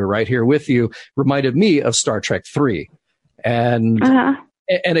 we're right here with you." Reminded me of Star Trek 3, and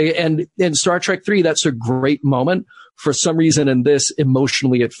in Star Trek 3, that's a great moment. For some reason in this,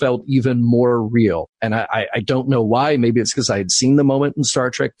 emotionally, it felt even more real. And I don't know why. Maybe it's because I had seen the moment in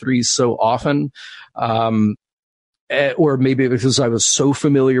Star Trek 3 so often. Or maybe because I was so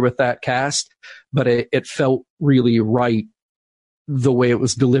familiar with that cast. But it felt really right the way it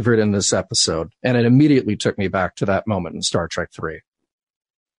was delivered in this episode. And it immediately took me back to that moment in Star Trek 3.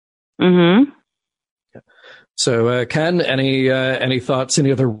 Mm-hmm. So, Ken, any thoughts,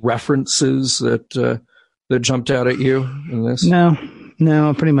 any other references that jumped out at you in this? No,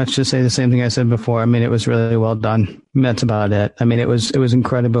 I'll pretty much just say the same thing I said before. I mean, it was really well done. That's about it. I mean, it was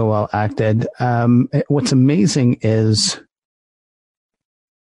incredibly well acted. What's amazing is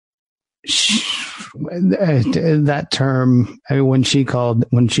that term, I mean, when she called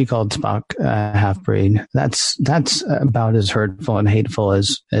Spock half breed, that's about as hurtful and hateful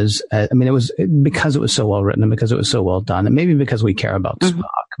as I mean, it was because it was so well written and because it was so well done, and maybe because we care about Spock,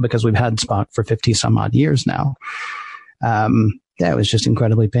 because we've had Spock for 50 some odd years now. It was just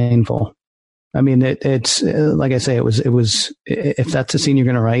incredibly painful. I mean, it's like I say, it was if that's a scene you're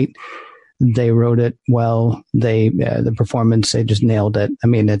going to write, they wrote it well. The performance, they just nailed it. I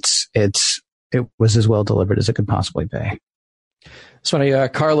mean, it was as well delivered as it could possibly be. It's funny.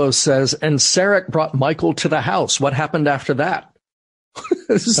 Carlos says, and Sarek brought Michael to the house. What happened after that?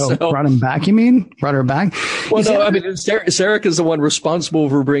 So brought him back, you mean? Brought her back? Well, no, I mean, Sarek is the one responsible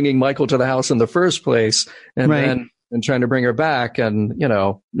for bringing Michael to the house in the first place. And then trying to bring her back. And,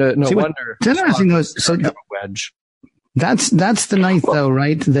 no wonder. It's interesting, though. So a wedge. That's the night, though,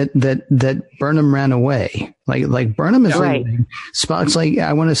 right? That Burnham ran away. Like Burnham is leaving. Spock's like,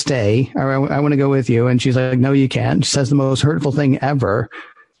 I want to stay, or I want to go with you. And she's like, no, you can't. She says the most hurtful thing ever.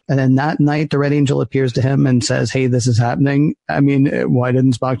 And then that night, the Red Angel appears to him and says, hey, this is happening. I mean, why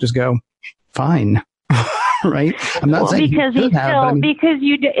didn't Spock just go, fine? Right? I'm not saying because because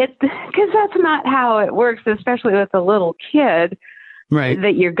that's not how it works, especially with a little kid. Right.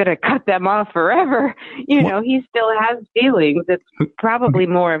 That you're going to cut them off forever. He still has feelings. It's probably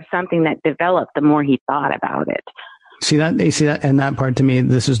more of something that developed the more he thought about it. See that, and that part to me,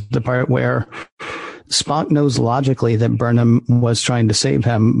 this is the part where Spock knows logically that Burnham was trying to save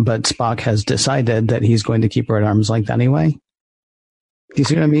him, but Spock has decided that he's going to keep her at arm's length anyway. Do you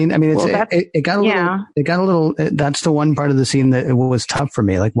see what I mean? I mean, it got a little, that's the one part of the scene that it was tough for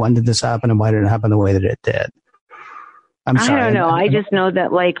me. Like, when did this happen and why did it happen the way that it did? I'm sorry. I don't know. I just know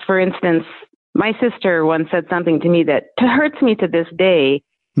that, like, for instance, my sister once said something to me that hurts me to this day.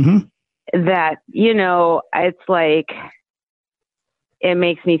 That, it's like, it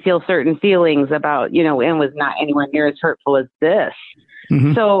makes me feel certain feelings about, and was not anywhere near as hurtful as this.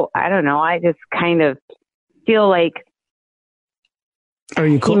 So I don't know. I just kind of feel like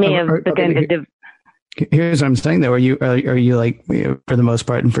he may have begun to Here's what I'm saying, though. Are you like, for the most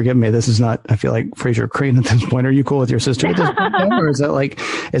part, and forgive me, this is not, I feel like Fraser Crane at this point. Are you cool with your sister at this point? Or is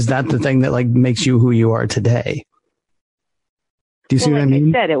that the thing that, like, makes you who you are today? Do you see what I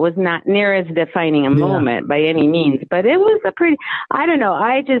mean? Like I said, it was not near as defining a moment by any means, but it was I don't know.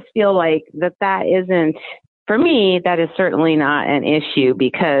 I just feel like that isn't, for me, that is certainly not an issue,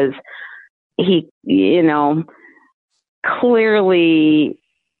 because he, clearly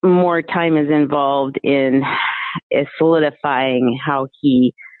more time is involved in solidifying how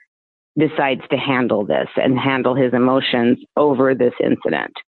he decides to handle this and handle his emotions over this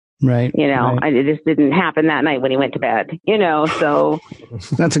incident. Right. It just didn't happen that night when he went to bed, so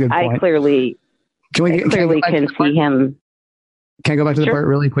that's a good point. I clearly can see him. Can I go back to the part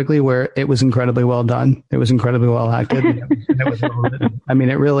really quickly where it was incredibly well done? It was incredibly well acted. It was well written. I mean,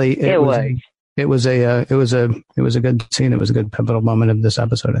 it was. It was a good scene. It was a good pivotal moment of this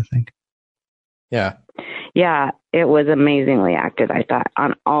episode, I think. Yeah. Yeah, it was amazingly acted, I thought,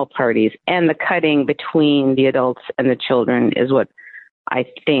 on all parties. And the cutting between the adults and the children is what I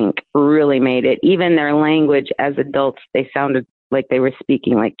think really made it. Even their language as adults, they sounded like they were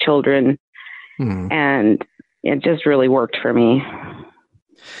speaking like children. And it just really worked for me.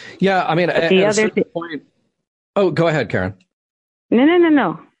 Yeah, I mean, at a certain point... Oh, go ahead, Karen.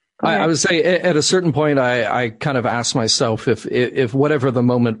 No. I would say at a certain point, I kind of asked myself if whatever the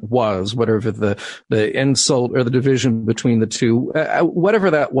moment was, whatever the insult or the division between the two,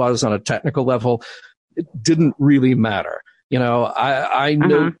 whatever that was on a technical level, it didn't really matter. I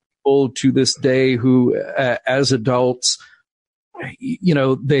know people to this day who, as adults,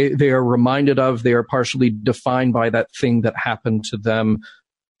 they are reminded of, they are partially defined by that thing that happened to them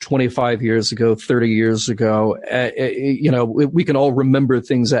 25 years ago, 30 years ago. We can all remember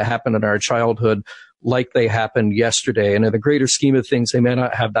things that happened in our childhood like they happened yesterday. And in the greater scheme of things, they may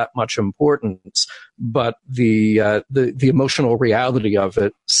not have that much importance, but the emotional reality of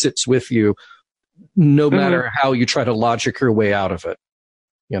it sits with you no matter how you try to logic your way out of it,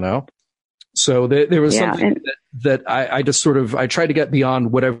 So there was something that I just I tried to get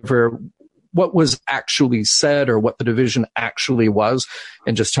beyond what was actually said or what the division actually was,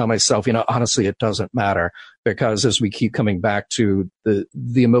 and just tell myself, honestly, it doesn't matter, because as we keep coming back to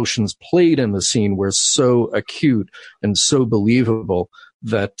the emotions played in the scene were so acute and so believable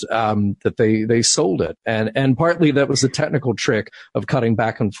that they sold it. And partly that was the technical trick of cutting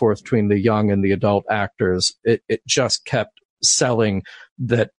back and forth between the young and the adult actors. It just kept selling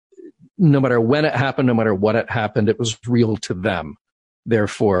that no matter when it happened, no matter what it happened, it was real to them.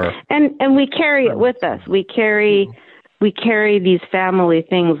 Therefore, and we carry it with us. We carry we carry these family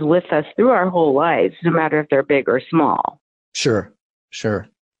things with us through our whole lives, no matter if they're big or small. Sure.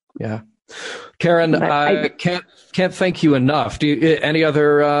 Yeah. Karen, I can't thank you enough. Do you, any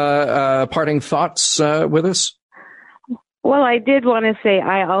other parting thoughts with us? Well, I did want to say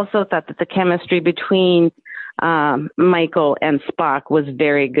I also thought that the chemistry between Michael and Spock was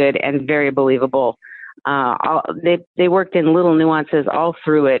very good and very believable. They worked in little nuances all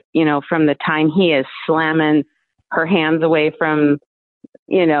through it, from the time he is slamming her hands away from,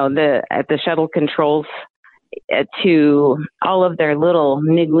 at the shuttle controls to all of their little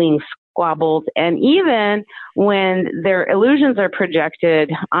niggling squabbles. And even when their illusions are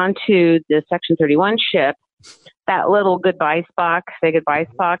projected onto the Section 31 ship, that little goodbye Spock, say goodbye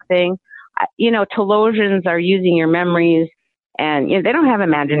Spock thing, Talosians are using your memories, and they don't have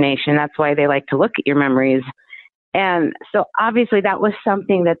imagination. That's why they like to look at your memories. And so obviously that was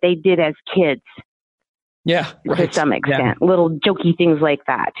something that they did as kids. Yeah, right. To some extent, little jokey things like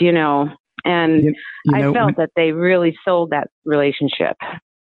that, and I felt that they really sold that relationship.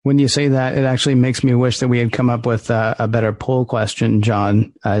 When you say that, it actually makes me wish that we had come up with a better poll question,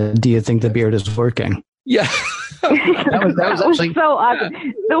 John. Do you think the beard is working? Yeah. that was actually so awesome.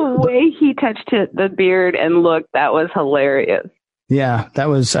 The way he touched the beard and looked, that was hilarious. Yeah, that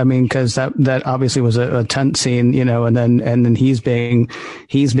was, because that obviously was a tense scene, and then he's being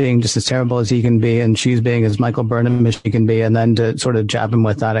just as terrible as he can be, and she's being as Michael Burnham as she can be, and then to sort of jab him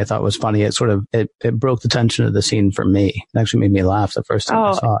with that, I thought was funny. It broke the tension of the scene for me. It actually made me laugh the first time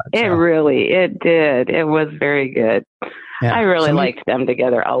I saw it. It did. It was very good. Yeah. I really liked them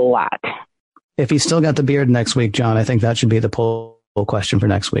together a lot. If he's still got the beard next week, John, I think that should be the poll question for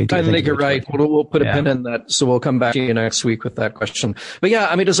next week. I think you're right. We'll put a pin in that. So we'll come back to you next week with that question. But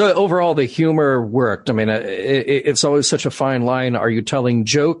yeah, just overall, the humor worked. It's always such a fine line. Are you telling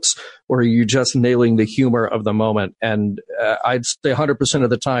jokes or are you just nailing the humor of the moment? And I'd say 100% of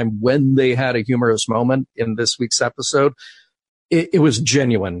the time when they had a humorous moment in this week's episode, it was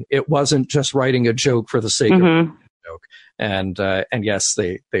genuine. It wasn't just writing a joke for the sake of a joke. And yes,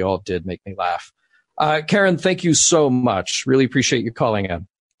 they all did make me laugh. Karen, thank you so much. Really appreciate you calling in.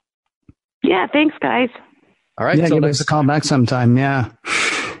 Yeah, thanks, guys. All right. Yeah, give us a call back sometime. Yeah.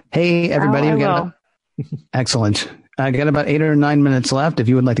 Hey, everybody. Excellent. I got about 8 or 9 minutes left. If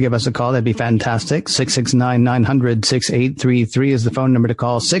you would like to give us a call, that'd be fantastic. 669-900-6833 is the phone number to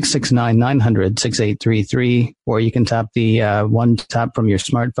call. 669-900-6833. Or you can tap the one tap from your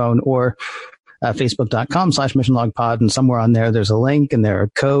smartphone or Facebook.com/MissionLogPod, and somewhere on there's a link and there are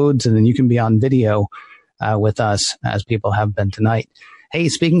codes, and then you can be on video with us as people have been tonight. Hey,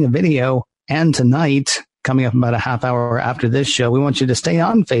 speaking of video, and tonight, coming up about a half hour after this show, we want you to stay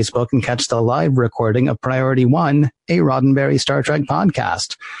on Facebook and catch the live recording of Priority One, a Roddenberry Star Trek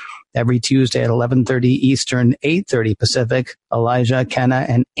podcast. Every Tuesday at 11:30 Eastern, 8:30 Pacific, Elijah, Kenna,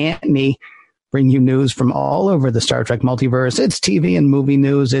 and Anthony bring you news from all over the Star Trek multiverse. It's TV and movie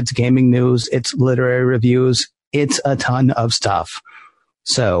news, it's gaming news, it's literary reviews, it's a ton of stuff.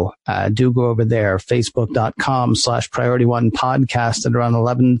 So do go over there, facebook.com/Priority One podcast at around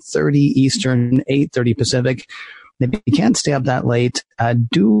 11:30 Eastern, 8:30 Pacific. If you can't stay up that late,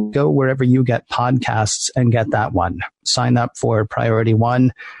 do go wherever you get podcasts and get that one. Sign up for Priority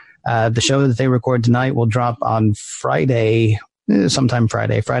One. The show that they record tonight will drop on Friday, sometime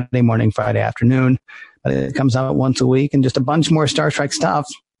Friday morning, Friday afternoon. But it comes out once a week, and just a bunch more Star Trek stuff.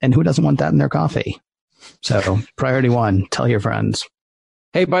 And who doesn't want that in their coffee? So Priority One, tell your friends.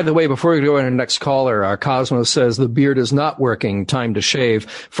 Hey, by the way, before we go to our next caller, Cosmo says the beard is not working. Time to shave.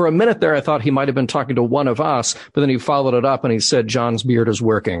 For a minute there, I thought he might have been talking to one of us, but then he followed it up and he said John's beard is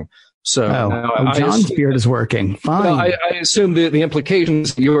working. So John's beard is working. Fine. Well, I assume the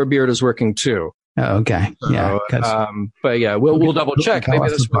implications your beard is working too. Oh, okay. Yeah. But yeah, we'll double check. Maybe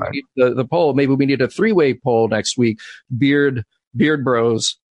this we need the poll. Maybe we need a 3-way poll next week. Beard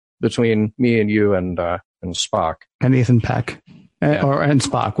bros between me and you and Spock and Ethan Peck. And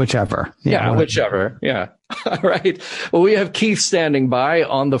Spock, whichever. Yeah, whichever. Yeah. All right. Well, we have Keith standing by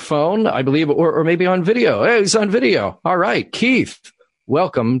on the phone, I believe, or maybe on video. Hey, he's on video. All right, Keith,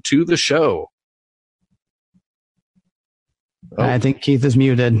 welcome to the show. Oh. I think Keith is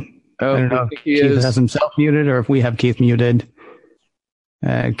muted. Oh, I don't know if Keith has himself muted or if we have Keith muted.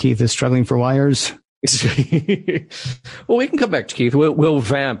 Keith is struggling for wires. Well, we can come back to Keith. We'll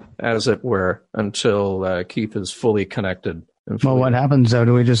vamp, as it were, until Keith is fully connected. Well, what happens though?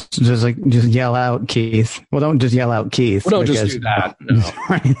 Do we just yell out Keith? Well, don't just yell out Keith. Well, don't just do that. No.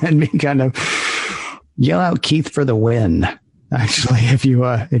 Right? That'd be kind of yell out Keith for the win. Actually, if you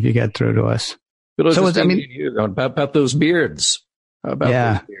get through to us. But so about those beards. about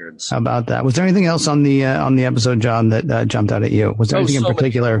those beards. How about that? Was there anything else on the episode, John, that jumped out at you? Was there anything in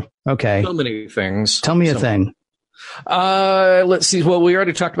particular? Okay. So many things. Tell me a thing. Let's see. Well, we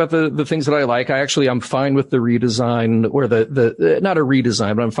already talked about the things that I like. I'm fine with the redesign, or the not a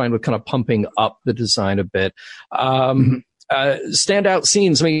redesign, but I'm fine with kind of pumping up the design a bit. Standout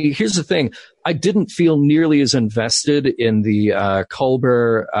scenes. I mean, here's the thing. I didn't feel nearly as invested in the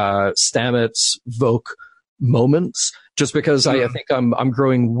Culber, Stamets, Voq moments, just because I think I'm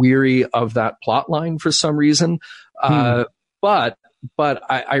growing weary of that plot line for some reason. But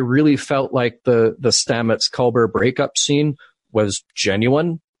I really felt like the Stamets-Culber breakup scene was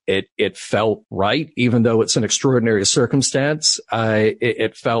genuine. It felt right, even though it's an extraordinary circumstance.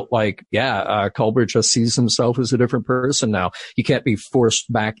 It felt like, Culber just sees himself as a different person now. He can't be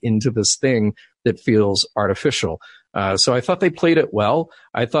forced back into this thing that feels artificial. So I thought they played it well.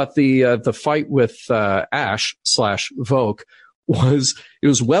 I thought the fight with Ash/Voq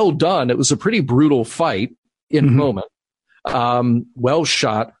was well done. It was a pretty brutal fight in moment. Well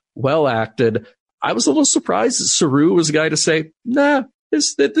shot, well acted. I was a little surprised that Saru was the guy to say, nah,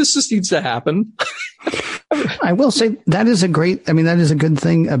 this just needs to happen. I will say that is a good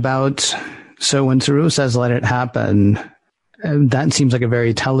thing about, so when Saru says let it happen, that seems like a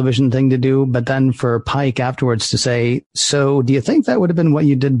very television thing to do. But then for Pike afterwards to say, so do you think that would have been what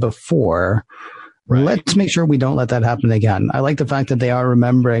you did before? Right. Let's make sure we don't let that happen again. I like the fact that they are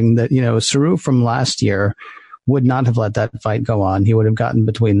remembering that, Saru from last year would not have let that fight go on. He would have gotten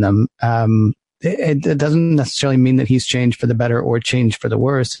between them. It doesn't necessarily mean that he's changed for the better or changed for the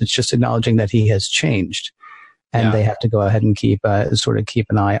worse. It's just acknowledging that he has changed, and they have to go ahead and keep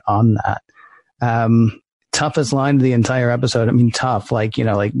an eye on that. Toughest line of the entire episode. I mean, tough, like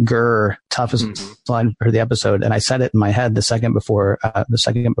grr, toughest line for the episode. And I said it in my head the second before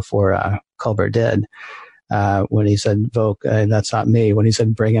Culber did, when he said, Voq, that's not me. When he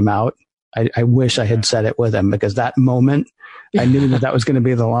said, bring him out. I wish I had said it with him, because that moment I knew that was going to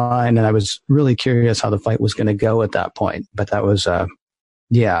be the line, and I was really curious how the fight was going to go at that point. But that was,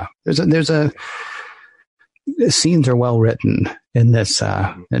 the scenes are well written in this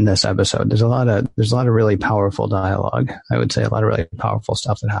episode. There's a lot of really powerful dialogue. I would say a lot of really powerful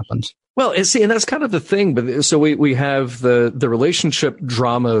stuff that happens. Well, and that's kind of the thing. But so we have the relationship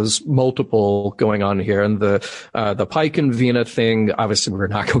dramas multiple going on here, and the Pike and Vina thing. Obviously, we're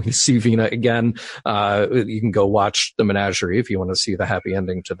not going to see Vina again. You can go watch The Menagerie if you want to see the happy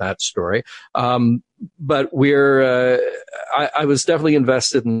ending to that story. But I was definitely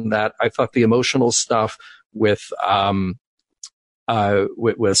invested in that. I thought the emotional stuff with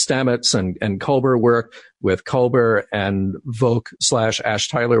Stamets and Culber work, with Culber and Voq/Ash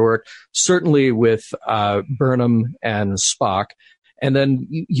Tyler work, certainly with Burnham and Spock. And then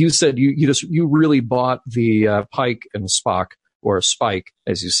you said you really bought the Pike and Spock, or Spike,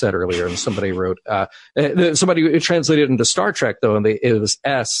 as you said earlier, and somebody wrote somebody translated it into Star Trek though, and it was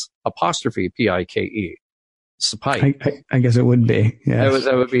S''Pike. Spike. I guess it would be. Yes.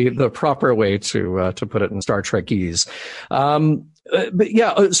 That would be the proper way to put it in Star Trekese.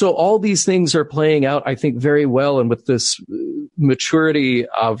 But so all these things are playing out, I think, very well. And with this maturity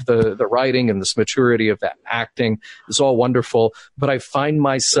of the writing and this maturity of the acting is all wonderful. But I find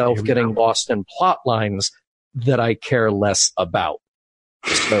myself getting lost in plot lines that I care less about.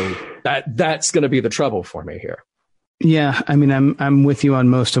 So that's going to be the trouble for me here. Yeah, I mean, I'm with you on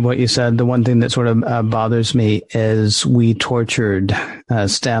most of what you said. The one thing that sort of bothers me is we tortured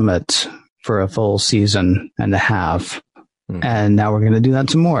Stamets for a full season and a half, and now we're going to do that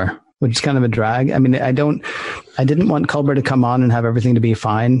some more, which is kind of a drag. I mean, I didn't want Culber to come on and have everything to be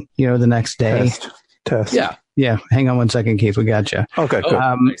fine, the next day. Test. Yeah. Hang on one second, Keith. We got you. Okay.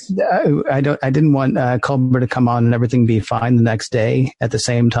 Cool. Nice. I didn't want Culber to come on and everything be fine the next day. At the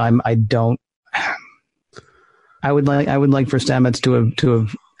same time, I would like for Stamets to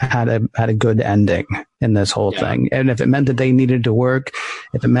have had a good ending in this whole thing. And if it meant that they needed to work,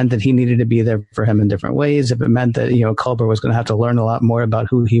 if it meant that he needed to be there for him in different ways, if it meant that, Culber was going to have to learn a lot more about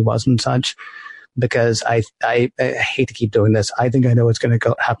who he was and such, because I hate to keep doing this. I think I know what's going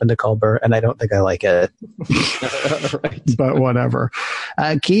to happen to Culber, and I don't think I like it. Right. But whatever.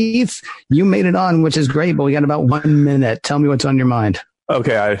 Keith, you made it on, which is great, but we got about 1 minute. Tell me what's on your mind.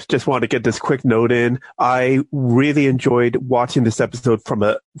 Okay, I just wanted to get this quick note in. I really enjoyed watching this episode from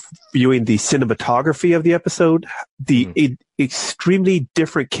viewing the cinematography of the episode. It extremely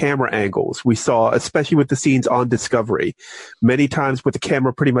different camera angles we saw, especially with the scenes on Discovery. Many times with the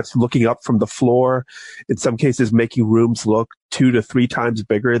camera pretty much looking up from the floor, in some cases making rooms look 2 to 3 times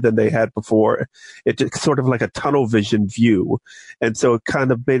bigger than they had before. It just sort of like a tunnel vision view. And so it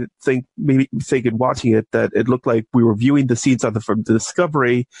kind of made me think in watching it that it looked like we were viewing the scenes from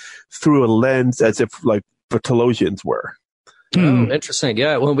Discovery through a lens as if like the Talosians were. Oh, interesting.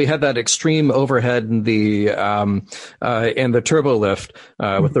 Yeah. Well, we had that extreme overhead in the turbo lift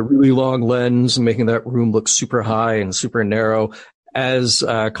with the really long lens, making that room look super high and super narrow as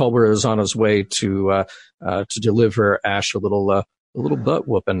Culber is on his way to deliver Ash a little butt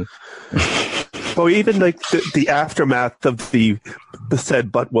whooping. Well, even like the aftermath of the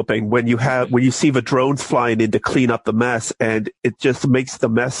said butt whooping, when you see the drones flying in to clean up the mess, and it just makes the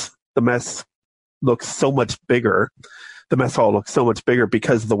mess look so much bigger. The mess hall looks so much bigger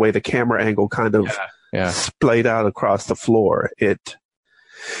because of the way the camera angle kind of splayed out across the floor.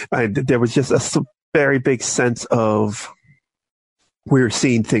 There was just a very big sense of we were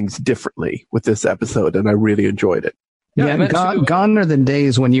seeing things differently with this episode, and I really enjoyed it. Yeah, gone are the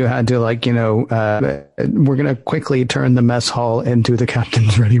days when you had to we're going to quickly turn the mess hall into the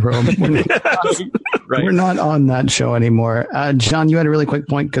captain's ready room. We're not on that show anymore. John, you had a really quick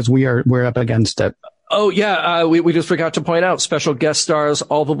point because we're up against it. Oh, yeah. We just forgot to point out special guest stars,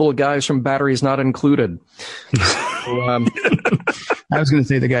 all the little guys from Batteries Not Included. I was going to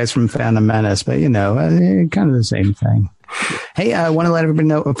say the guys from Phantom Menace, but, kind of the same thing. Hey, I want to let everybody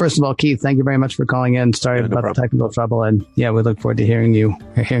know, first of all, Keith, thank you very much for calling in. Sorry about the technical trouble. And we look forward to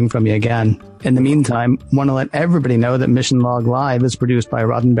hearing from you again. In the meantime, want to let everybody know that Mission Log Live is produced by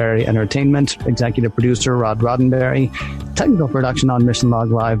Roddenberry Entertainment, executive producer Rod Roddenberry, technical production on Mission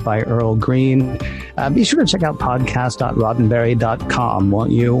Log Live by Earl Green. Be sure to check out podcast.roddenberry.com,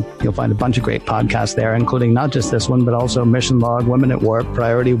 won't you? You'll find a bunch of great podcasts there, including not just this one, but also Mission Log, Women at Warp,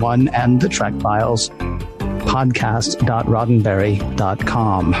 Priority One, and The Trek Files.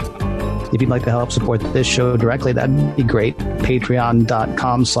 Podcast.roddenberry.com. If you'd like to help support this show directly, that'd be great.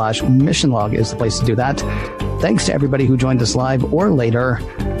 Patreon.com/missionlog is the place to do that. Thanks to everybody who joined us live or later,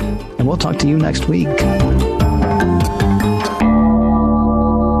 and we'll talk to you next week.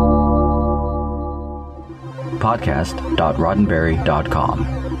 Podcast.roddenberry.com,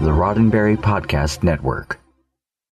 the Roddenberry Podcast Network.